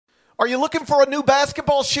Are you looking for a new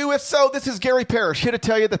basketball shoe? If so, this is Gary Parrish here to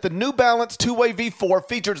tell you that the New Balance 2-Way V4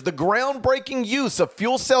 features the groundbreaking use of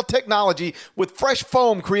fuel cell technology with fresh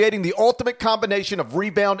foam, creating the ultimate combination of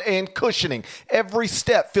rebound and cushioning. Every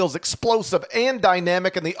step feels explosive and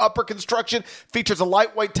dynamic, and the upper construction features a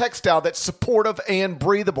lightweight textile that's supportive and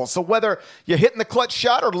breathable. So whether you're hitting the clutch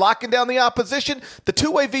shot or locking down the opposition, the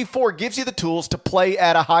 2-Way V4 gives you the tools to play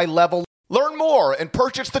at a high level. Learn more and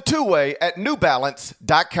purchase the 2-Way at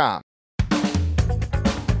newbalance.com.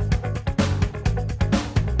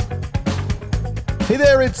 Hey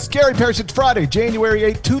there, it's Gary Parrish. It's Friday, January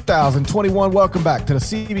 8, 2021. Welcome back to the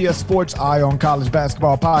CBS Sports Eye on College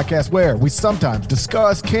Basketball podcast, where we sometimes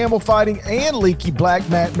discuss camel fighting and leaky black.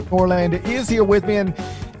 Matt Norlander is here with me, and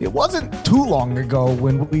it wasn't too long ago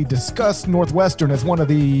when we discussed Northwestern as one of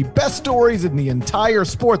the best stories in the entire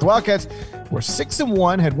sport. The Wildcats were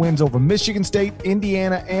 6-1, had wins over Michigan State,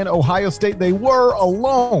 Indiana, and Ohio State. They were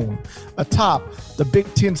alone atop the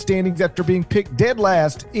Big Ten standings after being picked dead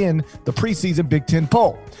last in the preseason Big Ten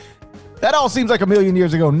poll. That all seems like a million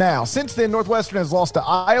years ago now. Since then, Northwestern has lost to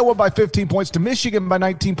Iowa by 15 points, to Michigan by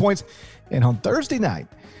 19 points, and on Thursday night,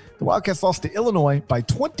 the Wildcats lost to Illinois by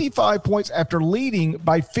 25 points after leading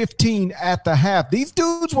by 15 at the half. These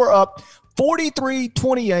dudes were up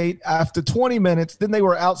 43-28 after 20 minutes. Then they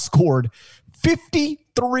were outscored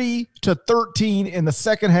 53-13 in the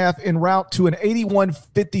second half en route to an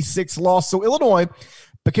 81-56 loss. So Illinois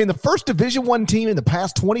became the first Division I team in the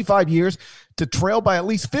past 25 years to trail by at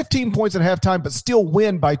least 15 points at halftime, but still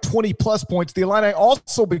win by 20-plus points. The Illini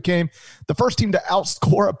also became the first team to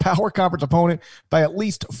outscore a power conference opponent by at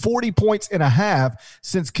least 40 points and a half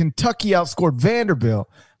since Kentucky outscored Vanderbilt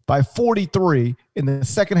by 43 in the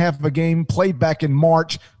second half of a game played back in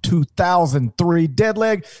March 2003.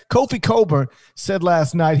 Deadleg Kofi Cockburn said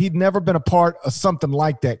last night he'd never been a part of something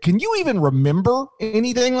like that. Can you even remember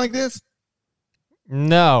anything like this?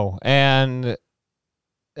 No, and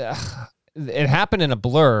it happened in a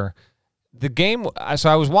blur. The game, so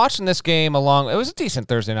I was watching this game along, it was a decent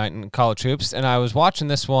Thursday night in college hoops, and I was watching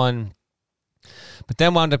this one, but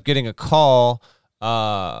then wound up getting a call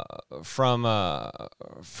from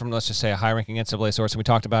let's just say a high-ranking NCAA source, and we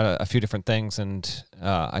talked about a few different things, and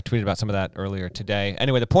I tweeted about some of that earlier today.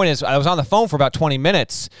 Anyway, the point is I was on the phone for about 20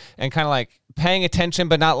 minutes and kind of like paying attention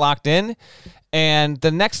but not locked in, and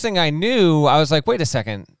the next thing I knew, I was like, wait a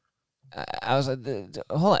second. I was like,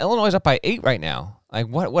 hold on, Illinois is up by 8 right now. Like,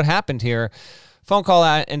 what happened here? Phone call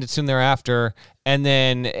ended soon thereafter, and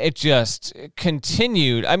then it just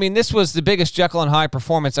continued. I mean, this was the biggest Jekyll and Hyde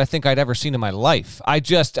performance I think I'd ever seen in my life.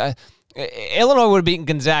 Illinois would have beaten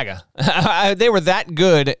Gonzaga. They were that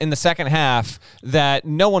good in the second half that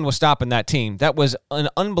no one was stopping that team. That was an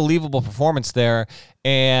unbelievable performance there,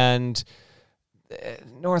 and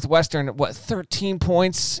Northwestern, 13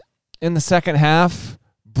 points in the second half?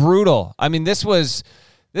 Brutal. I mean, this was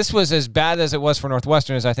as bad as it was for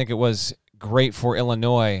Northwestern as I think it was great for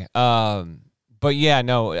Illinois. But yeah,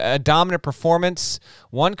 no, a dominant performance.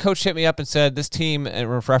 One coach hit me up and said this team, in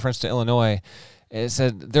reference to Illinois,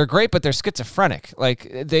 said they're great, but they're schizophrenic.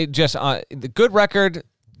 Like, they just, the good record,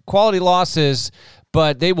 quality losses,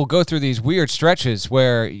 but they will go through these weird stretches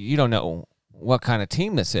where you don't know what kind of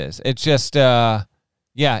team this is. It's just,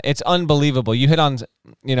 it's unbelievable. You hit on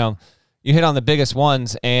the biggest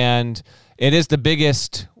ones, and it is the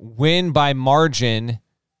biggest win by margin.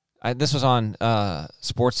 This was on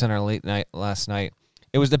SportsCenter last night.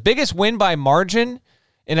 It was the biggest win by margin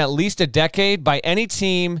in at least a decade by any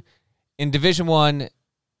team in Division I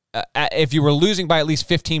if you were losing by at least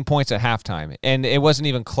 15 points at halftime, and it wasn't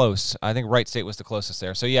even close. I think Wright State was the closest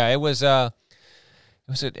there. So yeah, it was a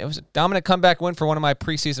dominant comeback win for one of my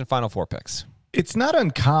preseason Final Four picks. It's not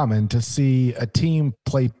uncommon to see a team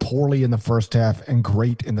play poorly in the first half and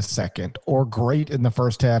great in the second, or great in the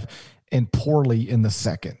first half and poorly in the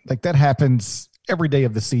second. Like, that happens every day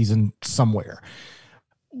of the season somewhere.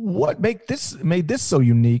 What made this so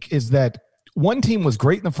unique is that one team was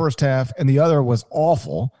great in the first half and the other was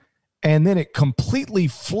awful, and then it completely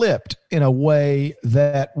flipped in a way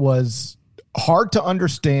that was hard to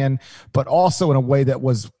understand, but also in a way that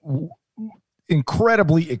was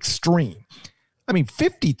incredibly extreme. I mean,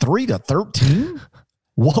 53-13?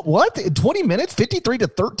 What? In 20 minutes,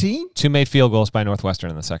 53-13? 2 made field goals by Northwestern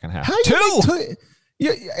in the second half. How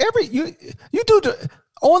you do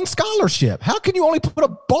on scholarship. How can you only put a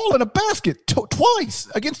ball in a basket twice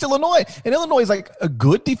against Illinois? And Illinois is like a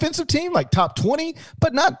good defensive team, like top 20,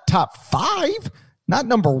 but not top 5, not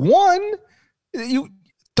number 1.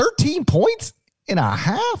 13 points in a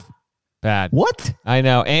half? Bad. What? I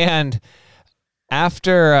know. And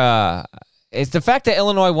after It's the fact that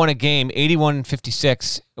Illinois won a game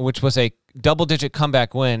 81-56, which was a double-digit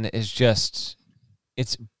comeback win, is just,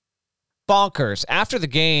 it's bonkers. After the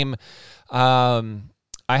game, I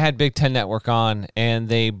had Big Ten Network on,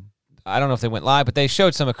 and I don't know if they went live, but they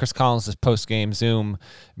showed some of Chris Collins' post-game Zoom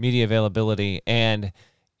media availability, and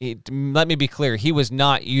let me be clear, he was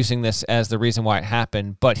not using this as the reason why it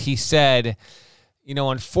happened, but he said,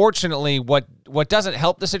 unfortunately, what doesn't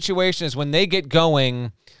help the situation is when they get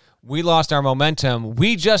going, we lost our momentum.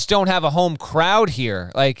 We just don't have a home crowd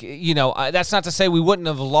here. That's not to say we wouldn't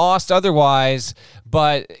have lost otherwise,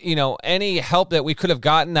 but, any help that we could have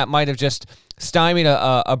gotten that might have just stymied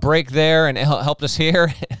a break there and helped us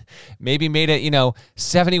here, maybe made it,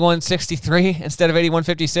 71-63 instead of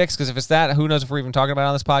 81-56, because if it's that, who knows if we're even talking about it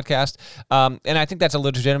on this podcast. And I think that's a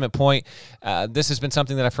legitimate point. This has been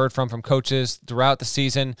something that I've heard from coaches throughout the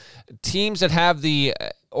season. Teams that have the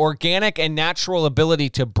organic and natural ability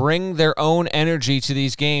to bring their own energy to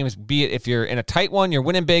these games, be it if you're in a tight one, you're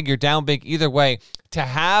winning big, you're down big, either way, to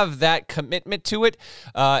have that commitment to it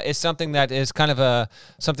is something that is kind of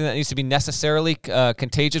something that needs to be necessarily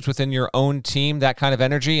contagious within your own team, that kind of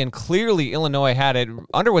energy. And clearly Illinois had it.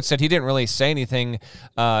 Underwood said he didn't really say anything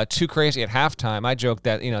too crazy at halftime. I joked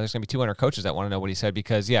that, there's going to be 200 coaches that want to know what he said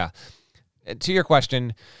because, to your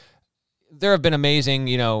question, there have been amazing,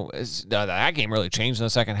 that game really changed in the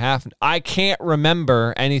second half. I can't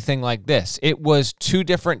remember anything like this. It was two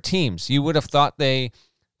different teams. You would have thought they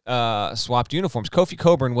swapped uniforms. Kofi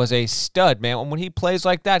Coburn was a stud, man. When he plays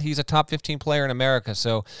like that, he's a top 15 player in America.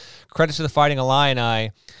 So credit to the Fighting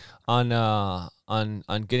Illini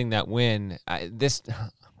on getting that win.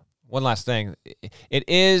 One last thing.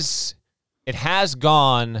 It has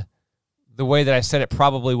gone the way that I said it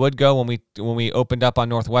probably would go when we opened up on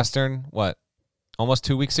Northwestern, almost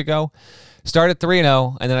 2 weeks ago. Started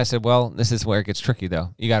 3-0, and then I said, well, this is where it gets tricky,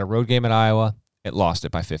 though. You got a road game at Iowa. It lost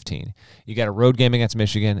it by 15. You got a road game against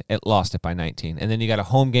Michigan. It lost it by 19. And then you got a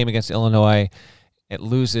home game against Illinois. It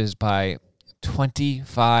loses by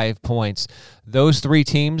 25 points. Those three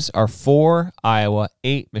teams are 4 Iowa,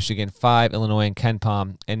 8 Michigan, 5 Illinois, and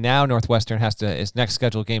KenPom. And now Northwestern its next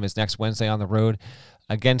scheduled game is next Wednesday on the road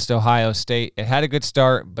against Ohio State. It had a good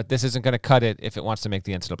start, but this isn't going to cut it if it wants to make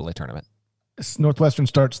the NCAA tournament. Northwestern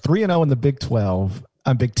starts 3-0 in the Big 12.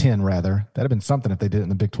 Big 10, rather. That'd have been something if they did it in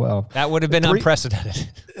the Big 12. That would have been unprecedented.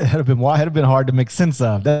 It'd have been hard to make sense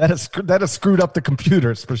of. That has screwed up the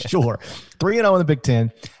computers for sure. 3-0 in the Big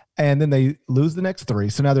 10, and then they lose the next 3.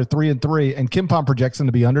 So now they're 3-3, and KenPom projects them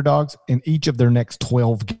to be underdogs in each of their next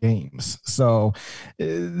 12 games. So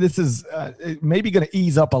this is maybe going to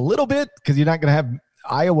ease up a little bit because you're not going to have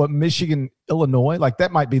Iowa, Michigan, Illinois. Like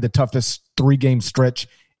that might be the toughest 3-game stretch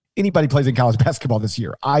anybody plays in college basketball this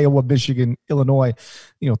year. Iowa, Michigan, Illinois,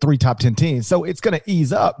 3 top 10 teams. So it's going to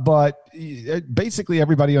ease up, but basically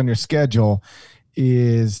everybody on your schedule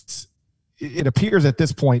it appears at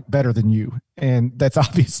this point better than you. And that's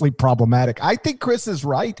obviously problematic. I think Chris is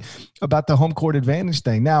right about the home court advantage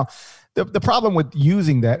thing. Now, the problem with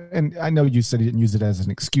using that, and I know you said he didn't use it as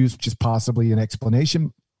an excuse, which is possibly an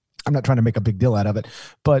explanation. I'm not trying to make a big deal out of it,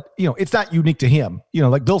 but it's not unique to him.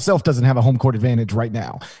 Like Bill Self doesn't have a home court advantage right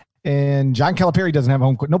now, and John Calipari doesn't have a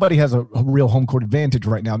home court. Nobody has a real home court advantage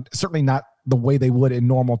right now. Certainly not the way they would in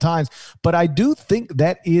normal times. But I do think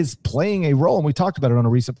that is playing a role, and we talked about it on a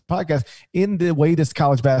recent podcast, in the way this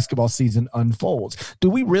college basketball season unfolds.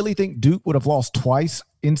 Do we really think Duke would have lost twice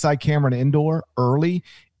inside Cameron Indoor early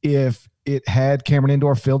if it had Cameron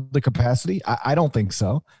Indoor filled the capacity? I don't think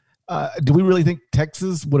so. Do we really think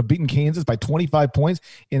Texas would have beaten Kansas by 25 points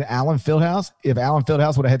in Allen Fieldhouse if Allen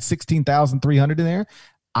Fieldhouse would have had 16,300 in there?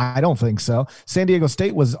 I don't think so. San Diego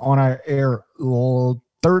State was on our air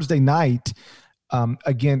Thursday night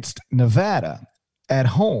against Nevada at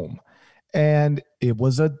home, and it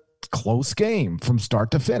was a close game from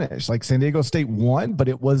start to finish. Like San Diego State won, but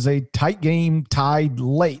it was a tight game, tied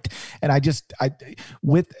late. And I've been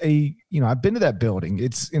to that building.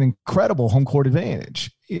 It's an incredible home court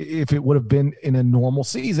advantage. If it would have been in a normal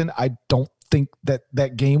season, I don't think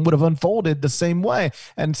that game would have unfolded the same way.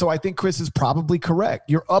 And so I think Chris is probably correct.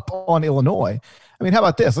 You're up on Illinois. I mean, how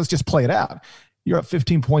about this? Let's just play it out. You're up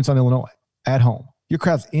 15 points on Illinois at home. Your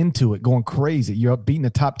crowd's into it, going crazy. You're up beating a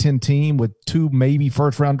top 10 team with 2 maybe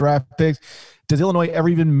first-round draft picks. Does Illinois ever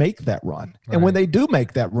even make that run? Right. And when they do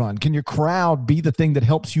make that run, can your crowd be the thing that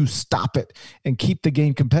helps you stop it and keep the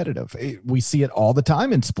game competitive? We see it all the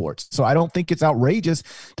time in sports. So I don't think it's outrageous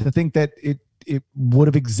to think that it would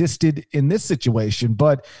have existed in this situation.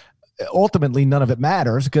 But ultimately none of it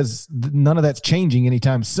matters because none of that's changing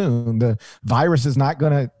anytime soon. The virus is not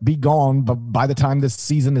going to be gone by the time this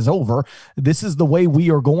season is over. This is the way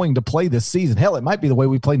we are going to play this season. Hell, it might be the way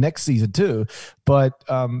we play next season too. But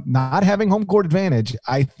not having home court advantage,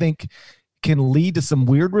 I think, can lead to some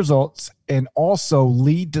weird results and also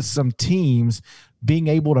lead to some teams being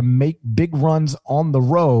able to make big runs on the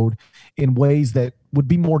road in ways that would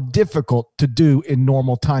be more difficult to do in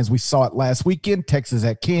normal times. We saw it last weekend, Texas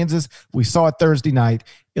at Kansas. We saw it Thursday night,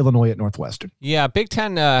 Illinois at Northwestern. Yeah, Big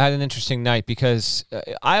Ten had an interesting night because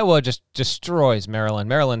Iowa just destroys Maryland.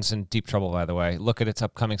 Maryland's in deep trouble, by the way. Look at its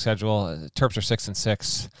upcoming schedule. Terps are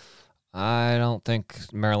 6-6. I don't think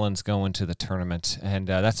Maryland's going to the tournament, and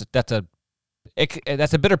that's a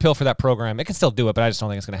bitter pill for that program. It can still do it, but I just don't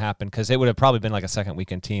think it's going to happen because it would have probably been like a second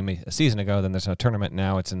weekend team a season ago. Then there's no tournament.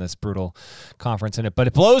 Now it's in this brutal conference in it. But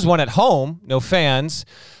it blows one at home, no fans,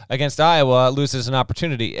 against Iowa, loses an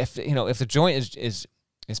opportunity. If the joint is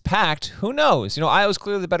packed, who knows? Iowa's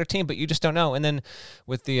clearly the better team, but you just don't know. And then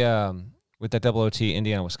with that double OT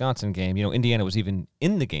Indiana-Wisconsin game, Indiana was even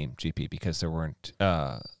in the game, GP, because there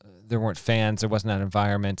weren't fans, there wasn't that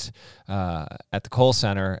environment at the Kohl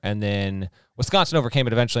Center, and then Wisconsin overcame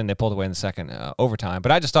it eventually, and they pulled away in the second overtime.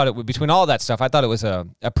 But I just thought between all that stuff, I thought it was a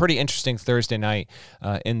pretty interesting Thursday night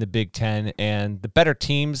in the Big Ten, and the better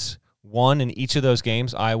teams won in each of those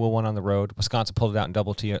games. Iowa won on the road. Wisconsin pulled it out in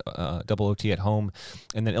double OT at home,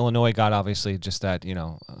 and then Illinois got obviously just that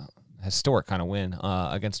historic kind of win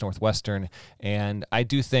against Northwestern. And I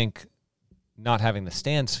do think not having the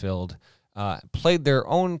stands filled played their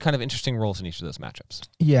own kind of interesting roles in each of those matchups.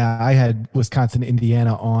 Yeah, I had Wisconsin,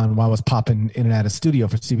 Indiana on while I was popping in and out of studio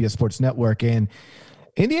for CBS Sports Network, and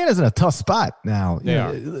Indiana's in a tough spot now.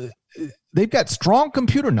 They've got strong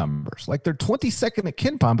computer numbers. Like they're 22nd at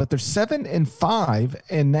KenPom, but they're 7-5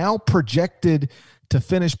 and now projected to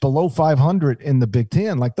finish below 500 in the Big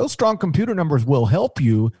Ten. Like those strong computer numbers will help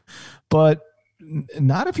you, but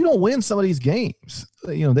not if you don't win some of these games.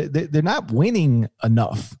 They're not winning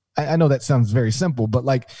enough. I know that sounds very simple, but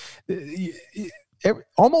like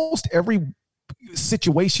almost every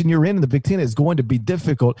situation you're in the Big Ten is going to be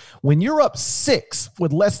difficult. When you're up 6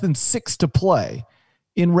 with less than 6 to play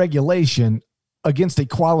in regulation against a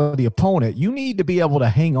quality opponent, you need to be able to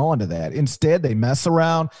hang on to that. Instead, they mess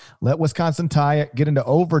around, let Wisconsin tie it, get into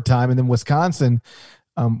overtime, and then Wisconsin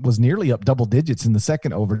was nearly up double digits in the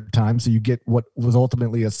second overtime, so you get what was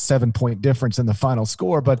ultimately a 7-point difference in the final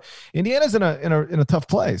score. But Indiana's in a tough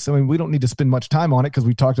place. I mean, we don't need to spend much time on it because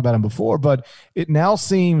we talked about them before, but it now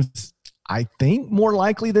seems, I think, more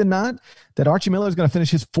likely than not that Archie Miller is going to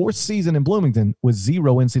finish his 4th season in Bloomington with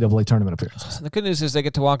 0 NCAA tournament appearances. The good news is they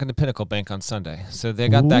get to walk in the Pinnacle Bank on Sunday, so they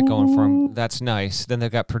got that going for them. That's nice. Then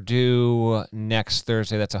they've got Purdue next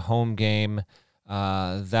Thursday. That's a home game.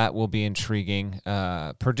 That will be intriguing.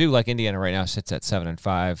 Purdue, like Indiana right now, sits at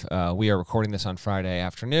 7-5. We are recording this on Friday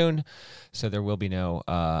afternoon, so there will be no.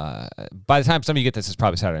 By the time some of you get this, it's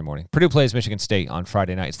probably Saturday morning. Purdue plays Michigan State on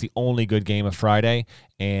Friday night. It's the only good game of Friday,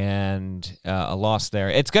 and a loss there.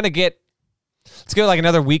 It's going to get like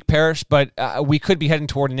another week, Parrish, but we could be heading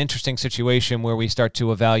toward an interesting situation where we start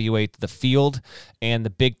to evaluate the field and the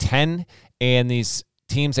Big Ten and these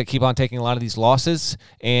teams that keep on taking a lot of these losses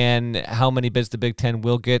and how many bids the Big Ten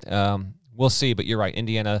will get. We'll see, but you're right.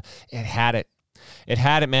 Indiana, it had it. It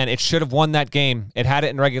had it, man. It should have won that game. It had it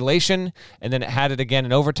in regulation, and then it had it again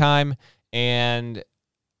in overtime. And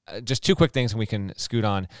just 2 quick things and we can scoot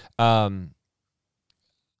on.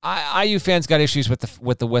 IU fans got issues with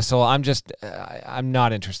the whistle. I'm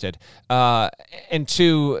not interested. And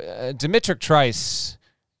 2, Dimitric Trice,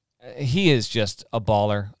 he is just a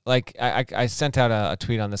baller. Like I sent out a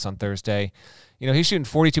tweet on this on Thursday. He's shooting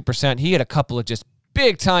 42%. He had a couple of just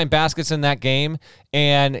big-time baskets in that game,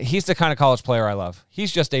 and he's the kind of college player I love.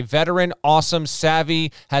 He's just a veteran, awesome,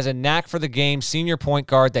 savvy, has a knack for the game, senior point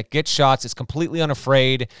guard that gets shots, is completely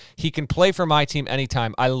unafraid. He can play for my team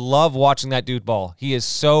anytime. I love watching that dude ball. He is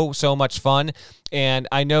so much fun, and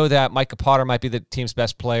I know that Micah Potter might be the team's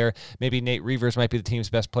best player. Maybe Nate Reavers might be the team's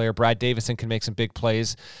best player. Brad Davison can make some big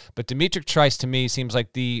plays, but Dimitric Trice, to me, seems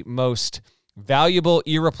like the most valuable,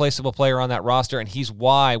 irreplaceable player on that roster, and he's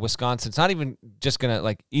why Wisconsin's not even just going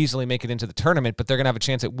to easily make it into the tournament, but they're going to have a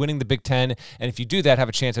chance at winning the Big Ten, and if you do that, have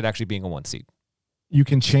a chance at actually being a 1 seed. You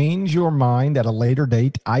can change your mind at a later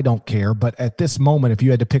date. I don't care. But at this moment, if you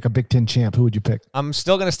had to pick a Big Ten champ, who would you pick? I'm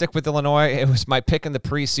still going to stick with Illinois. It was my pick in the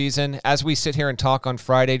preseason. As we sit here and talk on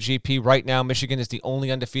Friday, GP, right now, Michigan is the only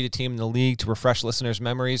undefeated team in the league. To refresh listeners'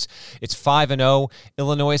 memories, it's 5-0.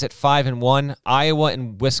 Illinois is at 5-1. Iowa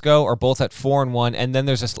and Wisco are both at 4-1. And then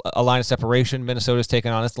there's a line of separation. Minnesota's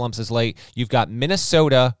taken on its lumps as late. You've got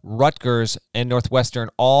Minnesota, Rutgers, and Northwestern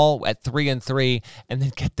all at 3-3. And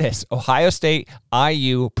then get this, Ohio State,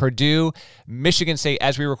 IU, Purdue, Michigan State,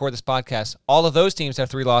 as we record this podcast, all of those teams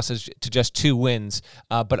have 3 losses to just 2 wins.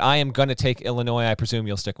 But I am going to take Illinois. I presume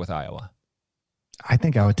you'll stick with Iowa. I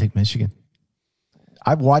think I would take Michigan.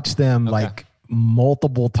 I've watched them like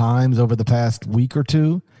multiple times over the past week or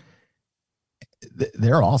two.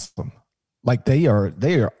 They're awesome. Like they are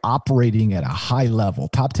operating at a high level.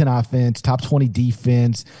 Top 10 offense, top 20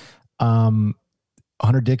 defense.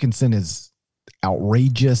 Hunter Dickinson is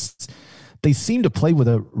outrageous. They seem to play with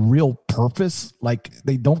a real purpose. Like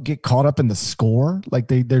they don't get caught up in the score. Like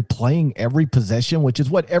they're playing every possession, which is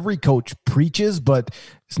what every coach preaches, but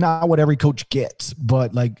it's not what every coach gets.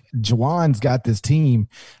 But like Juwan's got this team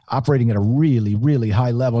operating at a really, really high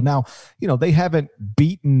level. Now, they haven't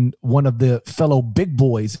beaten one of the fellow big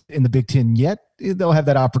boys in the Big Ten yet. They'll have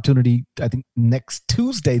that opportunity. I think next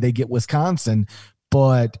Tuesday they get Wisconsin,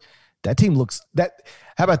 but that team looks that.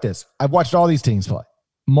 How about this? I've watched all these teams play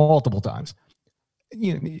multiple times.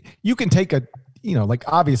 You can take like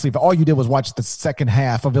obviously if all you did was watch the second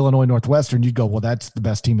half of Illinois Northwestern, you'd go, well, that's the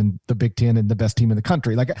best team in the Big Ten and the best team in the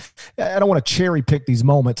country. Like I don't want to cherry pick these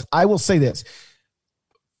moments. I will say this,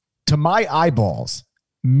 to my eyeballs,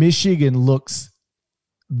 Michigan looks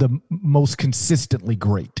the most consistently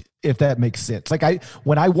great, if that makes sense. Like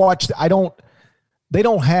when I watched, I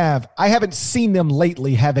haven't seen them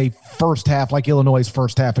lately have a first half like Illinois'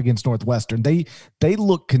 first half against Northwestern. They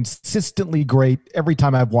look consistently great every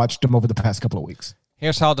time I've watched them over the past couple of weeks.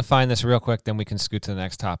 Here's how I'll define this real quick, then we can scoot to the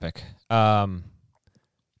next topic.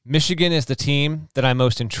 Michigan is the team that I'm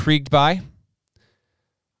most intrigued by.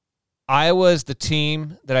 Iowa is the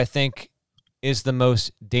team that I think is the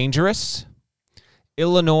most dangerous.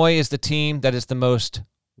 Illinois is the team that is the most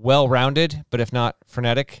well-rounded, but if not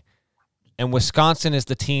frenetic. And Wisconsin is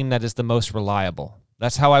the team that is the most reliable.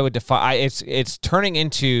 That's how I would define. It's turning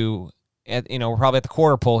into, we're probably at the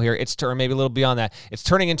quarter pole here. Or maybe a little beyond that. It's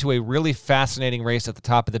turning into a really fascinating race at the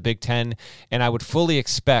top of the Big Ten. And I would fully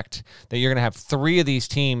expect that you're going to have 3 of these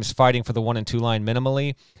teams fighting for the 1 and 2 line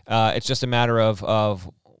minimally. It's just a matter of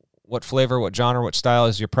what flavor, what genre, what style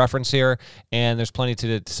is your preference here, and there's plenty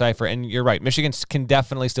to decipher. And you're right, Michigan can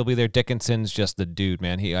definitely still be there. Dickinson's just the dude,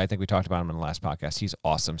 man. I think we talked about him in the last podcast. He's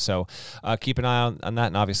awesome. So keep an eye on that,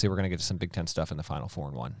 and obviously we're going to get to some Big Ten stuff in the Final Four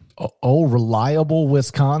and 1. Reliable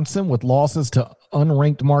Wisconsin with losses to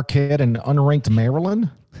unranked Marquette and unranked Maryland?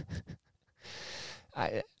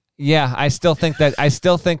 I still think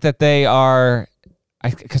that they are,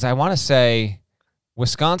 because I want to say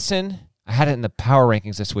Wisconsin. I had it in the power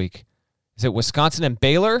rankings this week. Is it Wisconsin and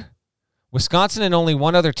Baylor? Wisconsin and only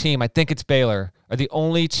one other team, I think it's Baylor, are the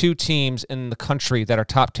only 2 teams in the country that are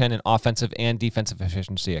top 10 in offensive and defensive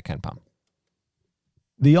efficiency at KenPom.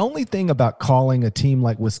 The only thing about calling a team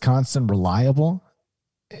like Wisconsin reliable,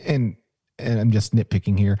 and I'm just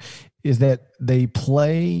nitpicking here, is that they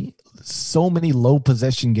play so many low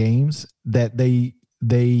possession games that they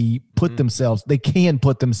put themselves, they can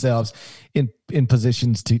put themselves in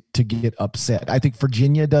positions to get upset. I think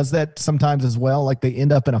Virginia does that sometimes as well. Like they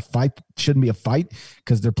end up in a fight, shouldn't be a fight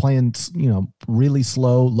because they're playing, really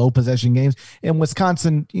slow, low possession games. And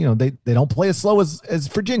Wisconsin, they don't play as slow as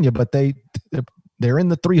Virginia, but they're in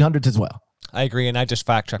the 300s as well. I agree, and I just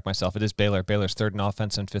fact-checked myself. It is Baylor. Baylor's 3rd in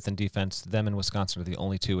offense and 5th in defense. Them and Wisconsin are the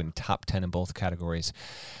only 2 in top 10 in both categories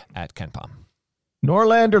at KenPom.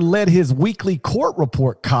 Norlander led his weekly court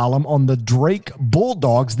report column on the Drake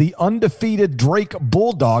Bulldogs, the undefeated Drake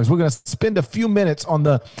Bulldogs. We're going to spend a few minutes on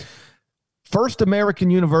the first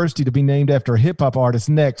American university to be named after a hip-hop artist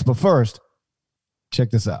next. But first,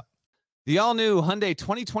 check this out. The all-new Hyundai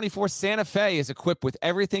 2024 Santa Fe is equipped with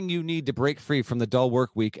everything you need to break free from the dull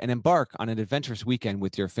work week and embark on an adventurous weekend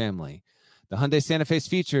with your family. The Hyundai Santa Fe's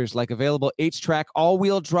features like available H-Track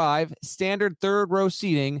all-wheel drive, standard 3rd-row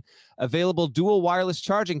seating, available dual wireless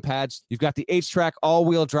charging pads. You've got the H-Track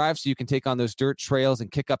all-wheel drive so you can take on those dirt trails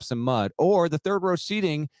and kick up some mud. Or the 3rd-row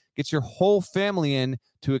seating gets your whole family in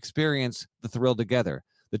to experience the thrill together.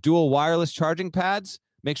 The dual wireless charging pads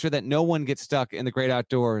make sure that no one gets stuck in the great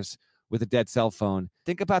outdoors with a dead cell phone.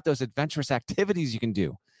 Think about those adventurous activities you can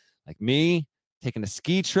do. Like me, taking a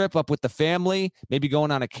ski trip up with the family, maybe going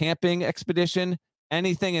on a camping expedition,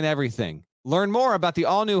 anything and everything. Learn more about the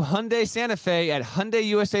all-new Hyundai Santa Fe at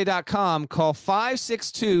HyundaiUSA.com. Call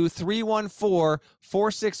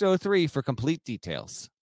 562-314-4603 for complete details.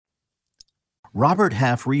 Robert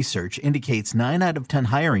Half research indicates 9 out of 10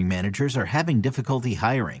 hiring managers are having difficulty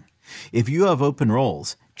hiring. If you have open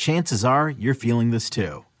roles, chances are you're feeling this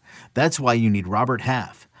too. That's why you need Robert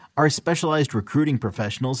Half. Our specialized recruiting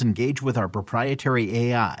professionals engage with our proprietary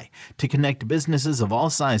AI to connect businesses of all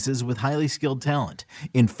sizes with highly skilled talent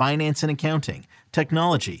in finance and accounting,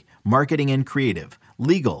 technology, marketing and creative,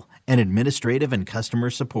 legal, and administrative and customer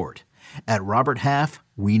support. At Robert Half,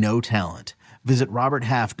 we know talent. Visit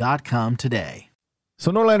roberthalf.com today.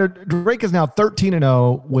 So, Norlander, Drake is now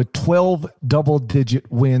 13-0 with 12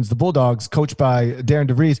 double-digit wins. The Bulldogs, coached by Darren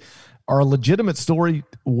DeVries, are a legitimate story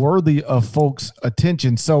worthy of folks'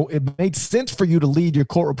 attention. So it made sense for you to lead your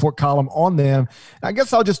court report column on them. I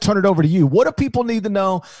guess I'll just turn it over to you. What do people need to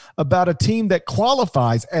know about a team that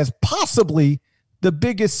qualifies as possibly the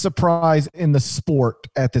biggest surprise in the sport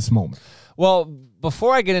at this moment? Well,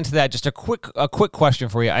 before I get into that, just a quick question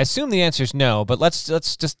for you. I assume the answer is no, but let's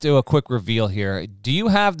just do a quick reveal here. Do you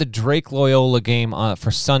have the Drake Loyola game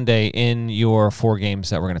for Sunday in your 4 games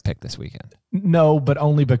that we're going to pick this weekend? No, but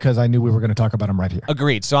only because I knew we were going to talk about them right here.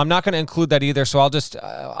 Agreed. So I'm not going to include that either. So I'll just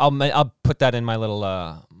I'll put that in my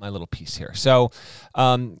little piece here. So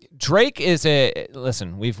Drake is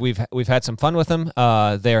listen. We've had some fun with them.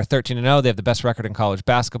 They are 13-0. They have the best record in college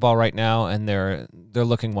basketball right now, and they're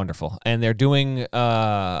looking wonderful. And they're doing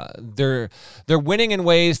they're winning in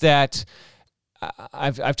ways that.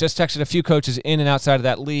 I've just texted a few coaches in and outside of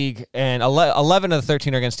that league, and 11 of the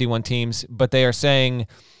 13 are against D1 teams, but they are saying.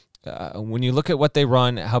 When you look at what they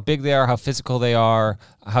run, how big they are, how physical they are,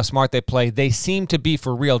 how smart they play, they seem to be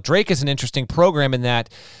for real. Drake is an interesting program in that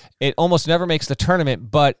it almost never makes the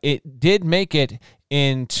tournament, but it did make it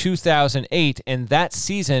in 2008, and that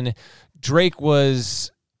season, Drake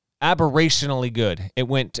was aberrationally good. It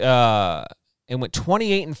went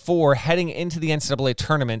 28-4 heading into the NCAA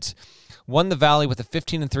tournament, won the Valley with a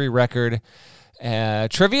 15-3 record.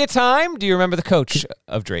 Trivia time. Do you remember the coach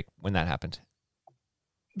of Drake when that happened?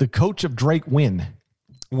 The coach of Drake when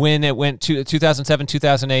it went to 2007,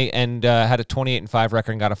 2008, and had a 28-5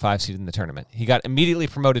 record and got a 5 seed in the tournament. He got immediately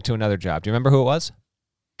promoted to another job. Do you remember who it was?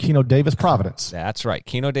 Keno Davis, Providence. That's right.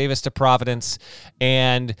 Keno Davis to Providence.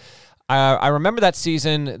 And I remember that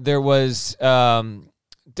season there was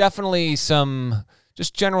definitely some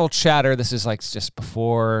just general chatter. This is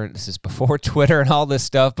before Twitter and all this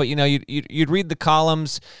stuff. But you'd read the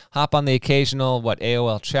columns, hop on the occasional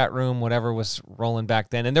AOL chat room, whatever was rolling back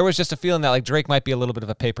then, and there was just a feeling that Drake might be a little bit of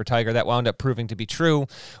a paper tiger. That wound up proving to be true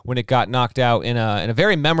when it got knocked out in a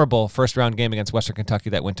very memorable first round game against Western Kentucky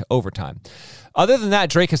that went to overtime. Other than that,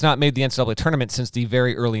 Drake has not made the NCAA tournament since the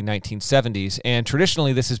very early 1970s, and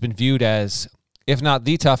traditionally this has been viewed as, if not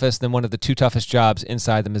the toughest, then one of the 2 toughest jobs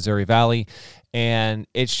inside the Missouri Valley. And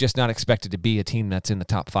it's just not expected to be a team that's in the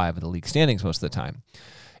top 5 of the league standings most of the time.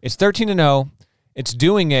 It's 13-0. It's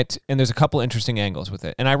doing it, and there's a couple interesting angles with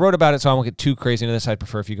it. And I wrote about it, so I won't get too crazy into this. I'd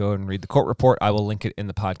prefer if you go and read the court report. I will link it in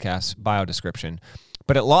the podcast bio description.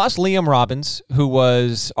 But it lost Liam Robbins, who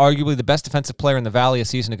was arguably the best defensive player in the Valley a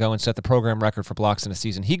season ago and set the program record for blocks in a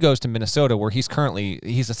season. He goes to Minnesota, where he's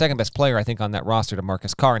the second best player, I think, on that roster to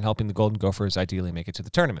Marcus Carr and helping the Golden Gophers ideally make it to the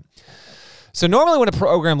tournament. So normally when a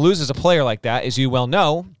program loses a player like that, as you well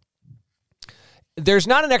know, there's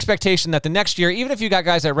not an expectation that the next year, even if you got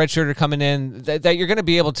guys that redshirt are coming in, that you're going to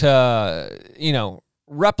be able to,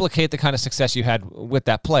 replicate the kind of success you had with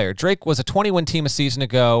that player. Drake was a 20-win team a season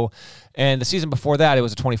ago, and the season before that, it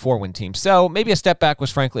was a 24-win team. So maybe a step back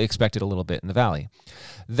was frankly expected a little bit in the Valley.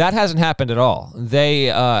 That hasn't happened at all. They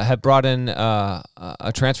have brought in a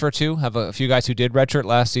transfer too, have a few guys who did redshirt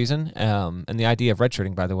last season. And the idea of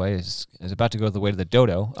redshirting, by the way, is about to go the way to the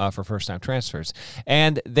dodo for first-time transfers.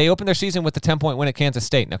 And they opened their season with a 10-point win at Kansas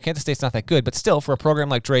State. Now, Kansas State's not that good, but still, for a program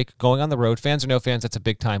like Drake, going on the road, fans or no fans, that's a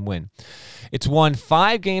big-time win. It's won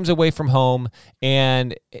 5 games away from home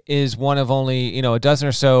and is one of only, a dozen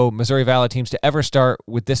or so Missouri Valley teams to ever start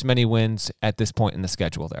with this many wins at this point in the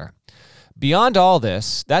schedule there. Beyond all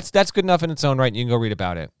this, that's good enough in its own right, and you can go read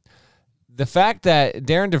about it. The fact that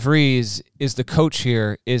Darren DeVries is the coach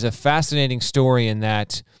here is a fascinating story in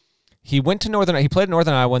that he played at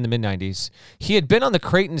Northern Iowa in the mid-90s. He had been on the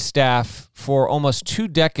Creighton staff for almost 2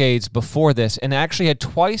 decades before this and actually had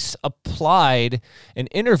twice applied and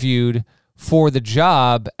interviewed for the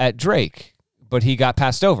job at Drake, but he got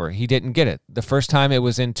passed over. He didn't get it. The first time it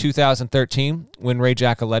was in 2013 when Ray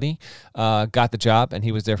Giacoletti got the job, and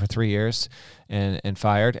he was there for 3 years and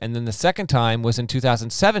fired. And then the second time was in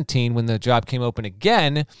 2017 when the job came open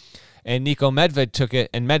again, and Niko Medved took it,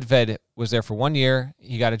 and Medved was there for 1 year.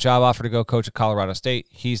 He got a job offer to go coach at Colorado State.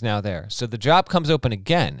 He's now there. So the job comes open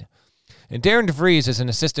again. And Darren DeVries is an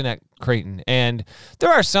assistant at Creighton, and there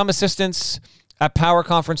are some assistants at power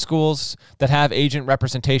conference schools that have agent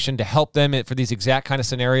representation to help them for these exact kind of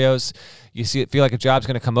scenarios. You feel like a job's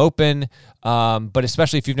going to come open, but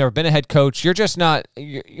especially if you've never been a head coach, you're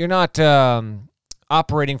not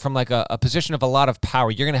operating from like a position of a lot of power.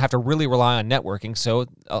 You're going to have to really rely on networking. So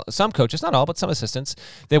some coaches, not all, but some assistants,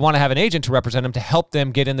 they want to have an agent to represent them to help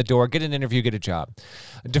them get in the door, get an interview, get a job.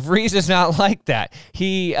 DeVries is not like that.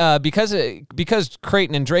 He because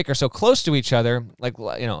Creighton and Drake are so close to each other, like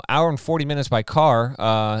hour and 40 minutes by car,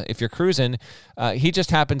 if you're cruising, he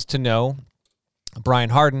just happens to know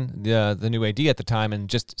Brian Harden, the new AD at the time, and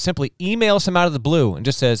just simply emails him out of the blue and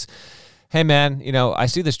just says, hey, man, I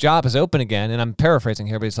see this job is open again, and I'm paraphrasing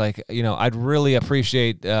here, but it's like, I'd really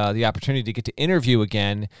appreciate the opportunity to get to interview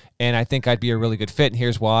again, and I think I'd be a really good fit, and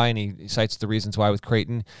here's why, and he cites the reasons why with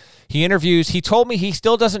Creighton. He interviews. He told me he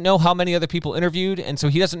still doesn't know how many other people interviewed, and so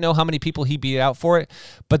he doesn't know how many people he beat out for it,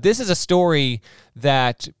 but this is a story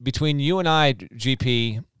that between you and I,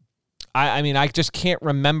 GP, I mean, I just can't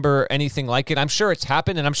remember anything like it. I'm sure it's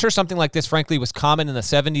happened, and I'm sure something like this, frankly, was common in the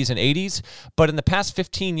 70s and 80s. But in the past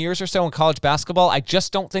 15 years or so in college basketball, I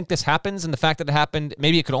just don't think this happens. And the fact that it happened,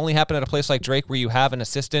 maybe it could only happen at a place like Drake where you have an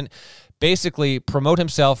assistant basically promote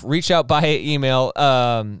himself, reach out by email,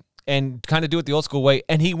 and kind of do it the old school way,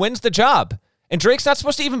 and he wins the job. And Drake's not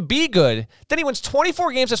supposed to even be good. Then he wins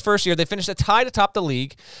 24 games his first year. They finished a tie to top the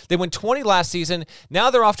league. They win 20 last season. Now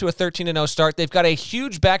they're off to a 13-0 start. They've got a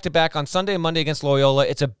huge back-to-back on Sunday and Monday against Loyola.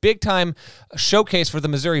 It's a big-time showcase for the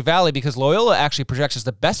Missouri Valley because Loyola actually projects as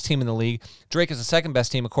the best team in the league. Drake is the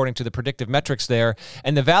second-best team according to the predictive metrics there.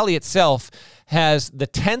 And the Valley itself has the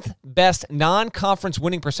 10th best non-conference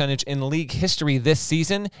winning percentage in league history this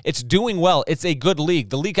season. It's doing well. It's a good league.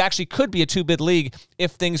 The league actually could be a two-bid league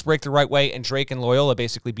if things break the right way, and Drake and Loyola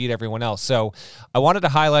basically beat everyone else. So I wanted to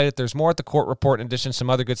highlight it. There's more at the court report in addition to some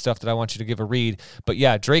other good stuff that I want you to give a read. But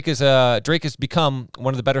yeah, Drake has become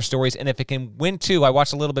one of the better stories, and if it can win two, I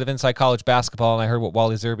watched a little bit of Inside College Basketball, and I heard what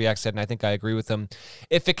Wally Zerbiak said, and I think I agree with him.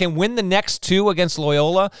 If it can win the next two against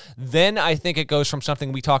Loyola, then I think it goes from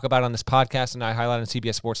something we talk about on this podcast and I highlight on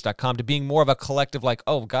CBSSports.com to being more of a collective, like,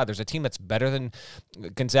 oh, God, there's a team that's better than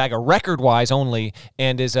Gonzaga record-wise only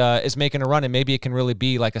and is making a run, and maybe it can really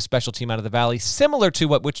be like a special team out of the Valley, similar to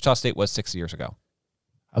what Wichita State was 6 years ago.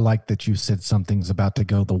 I like that you said something's about to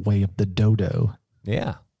go the way of the dodo.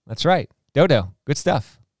 Yeah, that's right. Dodo. Good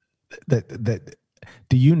stuff. Do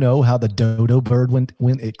you know how the dodo bird went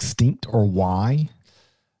extinct or why?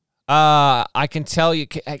 I can tell you.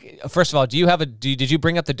 First of all, did you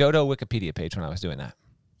bring up the dodo Wikipedia page when I was doing that?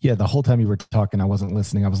 Yeah, the whole time you were talking, I wasn't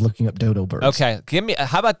listening. I was looking up dodo birds. Okay,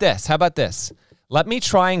 how about this? Let me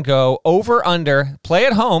try and go over under. Play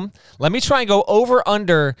at home. Let me try and go over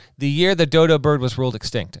under the year the dodo bird was ruled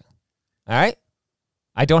extinct. All right.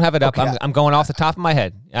 I don't have it up. Okay. I'm going off the top of my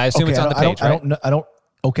head. I assume it's on the page, right? I don't.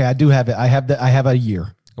 Okay, I do have it. I have a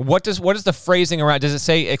year. What is the phrasing around? Does it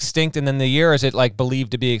say extinct and then the year? Or is it like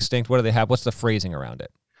believed to be extinct? What do they have? What's the phrasing around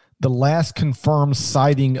it? The last confirmed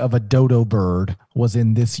sighting of a dodo bird was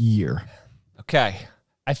in this year. Okay.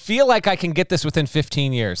 I feel like I can get this within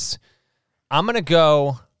 15 years. I'm going to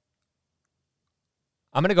go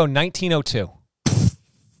 1902.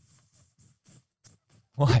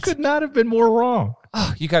 What? You could not have been more wrong.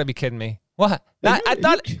 Oh, you got to be kidding me. What? I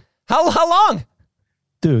thought, how long?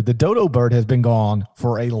 Dude, the dodo bird has been gone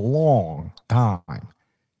for a long time.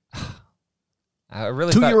 I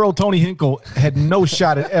really 2-year-old Tony Hinkle had no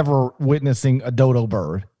shot at ever witnessing a dodo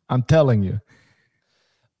bird. I'm telling you.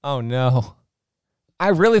 Oh, no. I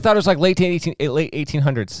really thought it was like late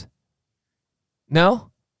 1800s.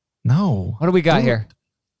 No? No. What do we got here?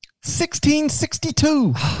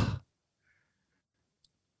 1662.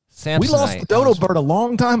 Samsonite. We lost the dodo bird a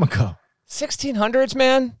long time ago. 1600s,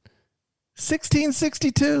 man?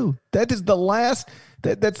 1662. That is the last,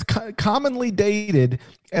 that's commonly dated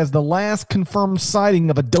as the last confirmed sighting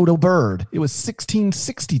of a dodo bird. It was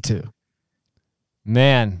 1662.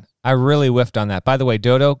 Man, I really whiffed on that. By the way,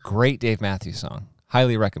 Dodo, great Dave Matthews song.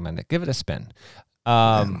 Highly recommend it. Give it a spin.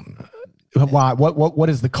 Why? What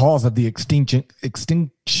is the cause of the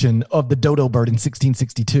extinction of the dodo bird in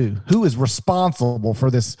 1662? Who is responsible for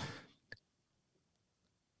this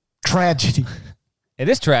tragedy? It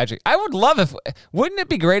is tragic. I would love wouldn't it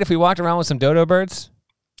be great if we walked around with some dodo birds?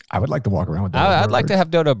 I would like to walk around with dodo birds. I'd like to have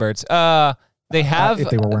dodo birds. They have if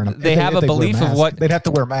they were wearing they have a belief of what they'd have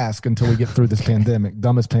to wear masks until we get through this pandemic.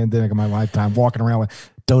 Dumbest pandemic of my lifetime, walking around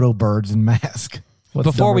with dodo birds and mask.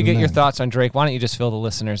 Before we dumber get than your that? thoughts on Drake, why don't you just fill the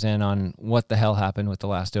listeners in on what the hell happened with the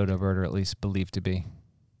last dodo bird, or at least believed to be?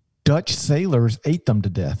 Dutch sailors ate them to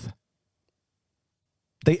death.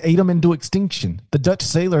 They ate them into extinction. The Dutch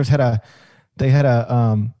sailors had a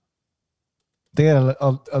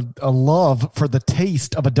love for the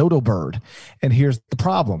taste of a dodo bird. And here's the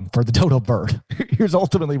problem for the dodo bird. Here's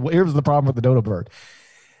the problem with the dodo bird.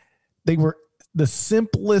 They were the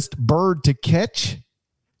simplest bird to catch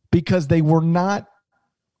because they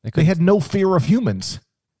had no fear of humans.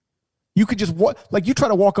 You could just you try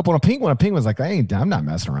to walk up on a penguin's like, I'm not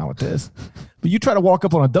messing around with this. But you try to walk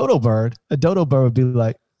up on a dodo bird would be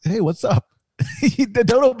like, hey, what's up? The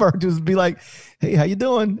dodo bird just be like, hey, how you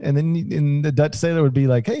doing? And then the Dutch sailor would be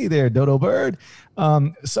like, hey there, dodo bird.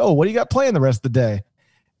 So what do you got playing the rest of the day?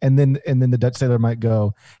 And then the Dutch sailor might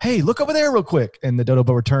go, hey, look over there real quick. And the dodo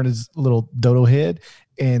bird would turn his little dodo head,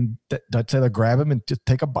 and the Dutch sailor grab him and just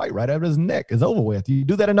take a bite right out of his neck. It's over with. You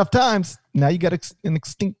do that enough times, now you got an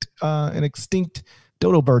extinct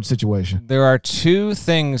dodo bird situation. There are two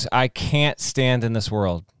things I can't stand in this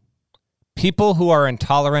world: people who are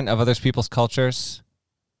intolerant of other people's cultures,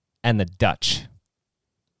 and the Dutch.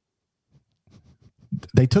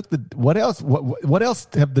 They took what else? What else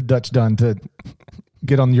have the Dutch done to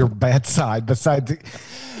get on your bad side besides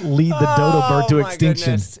lead the dodo bird to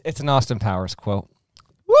extinction? Goodness. It's an Austin Powers quote.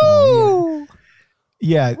 Woo! Oh,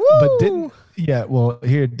 yeah, Woo! But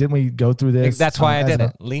didn't we go through this? That's why I did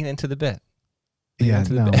it. Lean into the bit. Yeah,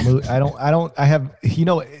 no, I have,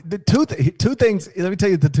 the two things. Let me tell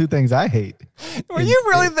you the two things I hate. Were you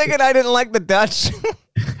really thinking I didn't like the Dutch?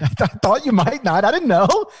 I thought you might not. I didn't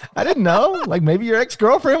know. Like maybe your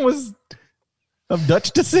ex-girlfriend was of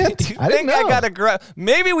Dutch descent. I didn't know. I got a grudge.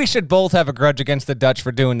 Maybe we should both have a grudge against the Dutch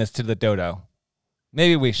for doing this to the dodo.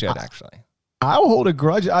 Maybe we should actually. I'll hold a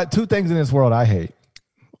grudge. Two things in this world I hate.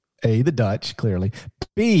 A, the Dutch, clearly.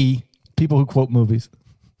 B, people who quote movies.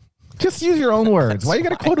 Just use your own words. Why you got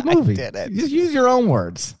to quote a movie? Just use your own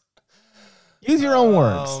words. Use your own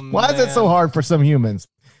words. Why is it so hard for some humans?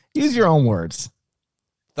 Use your own words.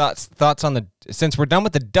 Thoughts on since we're done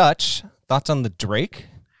with the Dutch, thoughts on the Drake?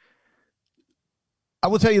 I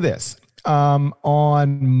will tell you this.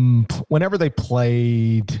 On whenever they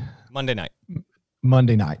played Monday night,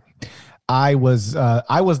 I was the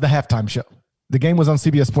halftime show. The game was on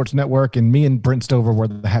CBS Sports Network, and me and Brent Stover were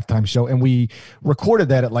the halftime show, and we recorded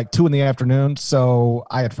that at like 2 p.m, so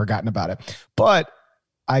I had forgotten about it. But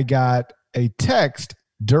I got a text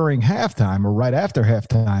during halftime or right after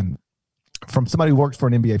halftime from somebody who works for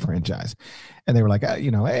an NBA franchise, and they were like,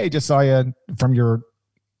 hey, just saw you from your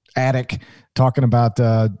attic talking about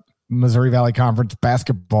Missouri Valley Conference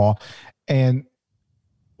basketball, and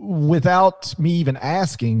without me even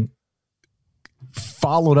asking,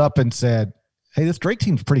 followed up and said, hey, this Drake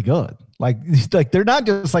team's pretty good. Like they're not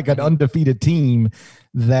just like an undefeated team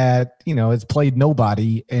that, has played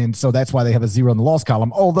nobody. And so that's why they have a 0 in the loss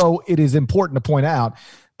column. Although it is important to point out,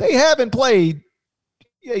 they haven't played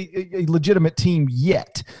a legitimate team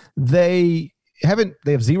yet. They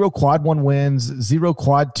have 0 quad 1 wins, 0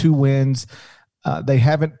 quad 2 wins. They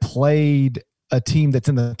haven't played a team that's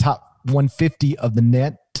in the top 150 of the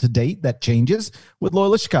net to date. That changes with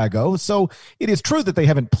Loyola Chicago. So it is true that they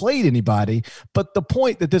haven't played anybody, but the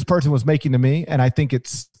point that this person was making to me, and I think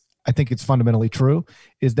it's fundamentally true,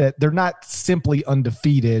 is that they're not simply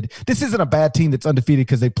undefeated. This isn't a bad team that's undefeated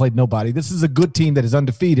because they played nobody. This is a good team that is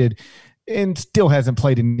undefeated and still hasn't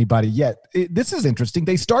played anybody yet. This is interesting.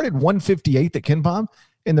 They started 158th at KenPom,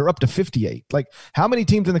 and they're up to 58. Like, how many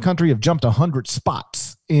teams in the country have jumped 100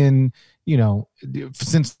 spots in,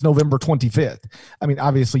 since November 25th? I mean,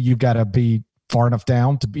 obviously you've got to be far enough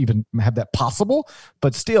down to even have that possible,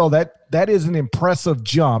 but still that is an impressive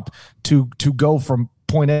jump to go from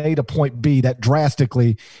point A to point B that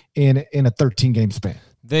drastically in a 13-game span.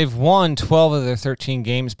 They've won 12 of their 13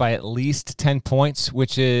 games by at least 10 points,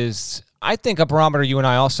 which is, I think, a barometer you and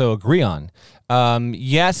I also agree on.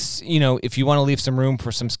 Yes, if you want to leave some room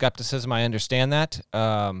for some skepticism, I understand that.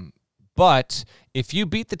 But if you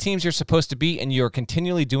beat the teams you're supposed to beat and you're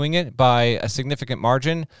continually doing it by a significant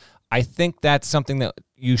margin, I think that's something that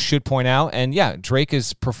you should point out. And yeah, Drake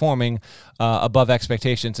is performing above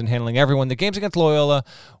expectations and handling everyone. The games against Loyola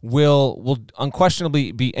will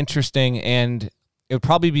unquestionably be interesting, and it would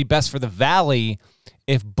probably be best for the Valley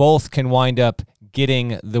if both can wind up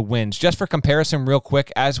getting the wins. Just for comparison, real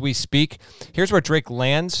quick, as we speak, here's where Drake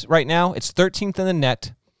lands right now. It's 13th in the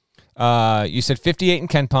net. You said 58 in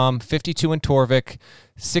KenPom, 52 in Torvik,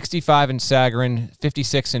 65 in Sagarin,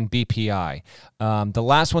 56 in BPI. The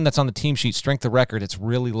last one that's on the team sheet, Strength of Record, it's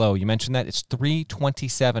really low. You mentioned that. It's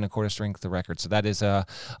 327 according to Strength of Record. So that is a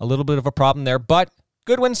little bit of a problem there. But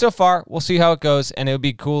good win so far. We'll see how it goes, and it would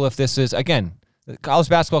be cool if this is, again, college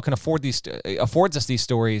basketball can affords us these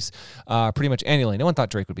stories pretty much annually. No one thought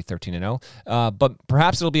Drake would be 13-0, but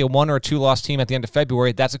perhaps it'll be a 1 or a 2-loss team at the end of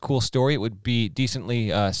February. That's a cool story. It would be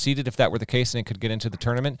decently seeded if that were the case, and it could get into the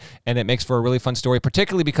tournament, and it makes for a really fun story,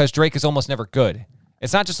 particularly because Drake is almost never good.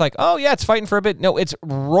 It's not just like, oh, yeah, it's fighting for a bit. No, it's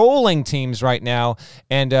rolling teams right now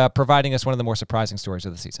and providing us one of the more surprising stories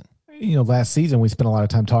of the season. Last season, we spent a lot of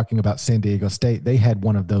time talking about San Diego State. They had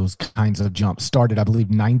one of those kinds of jumps. Started, I believe,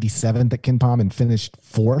 97th at KenPom and finished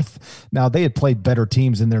 4th. Now, they had played better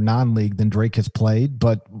teams in their non-league than Drake has played,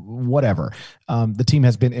 but whatever. The team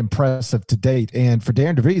has been impressive to date. And for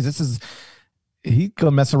Darren DeVries, he's going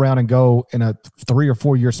to mess around and go in a 3 or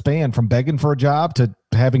 4 year span from begging for a job to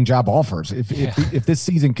having job offers. If this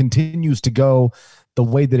season continues to go the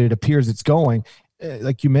way that it appears it's going,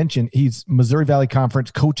 like you mentioned, he's Missouri Valley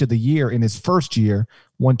Conference Coach of the Year in his first year,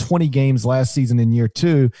 won 20 games last season in year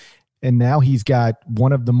 2, and now he's got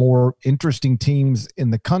one of the more interesting teams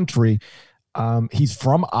in the country. He's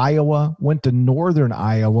from Iowa, went to Northern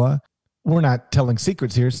Iowa. We're not telling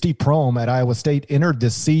secrets here. Steve Prohm at Iowa State entered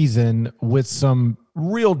this season with some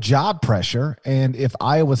real job pressure, and if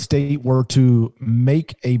Iowa State were to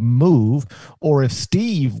make a move, or if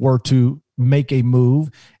Steve were to make a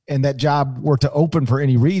move and that job were to open for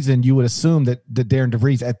any reason, you would assume that Darren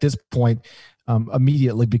DeVries at this point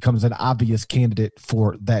immediately becomes an obvious candidate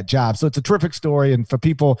for that job. So it's a terrific story. And for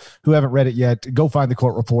people who haven't read it yet, go find the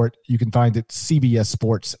court report. You can find it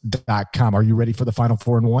cbssports.com. Are you ready for the Final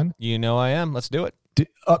Four and 1? You know I am. Let's do it.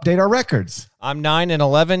 Update our records. I'm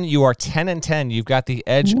 9-11. You are 10-10. You've got the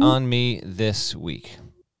edge on me this week.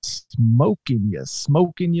 Smoking you.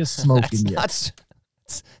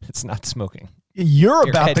 It's not smoking. You're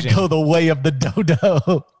about hedging to go the way of the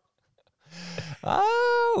dodo.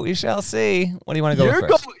 Oh, we shall see. What do you want to go with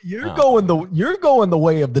first? You're going the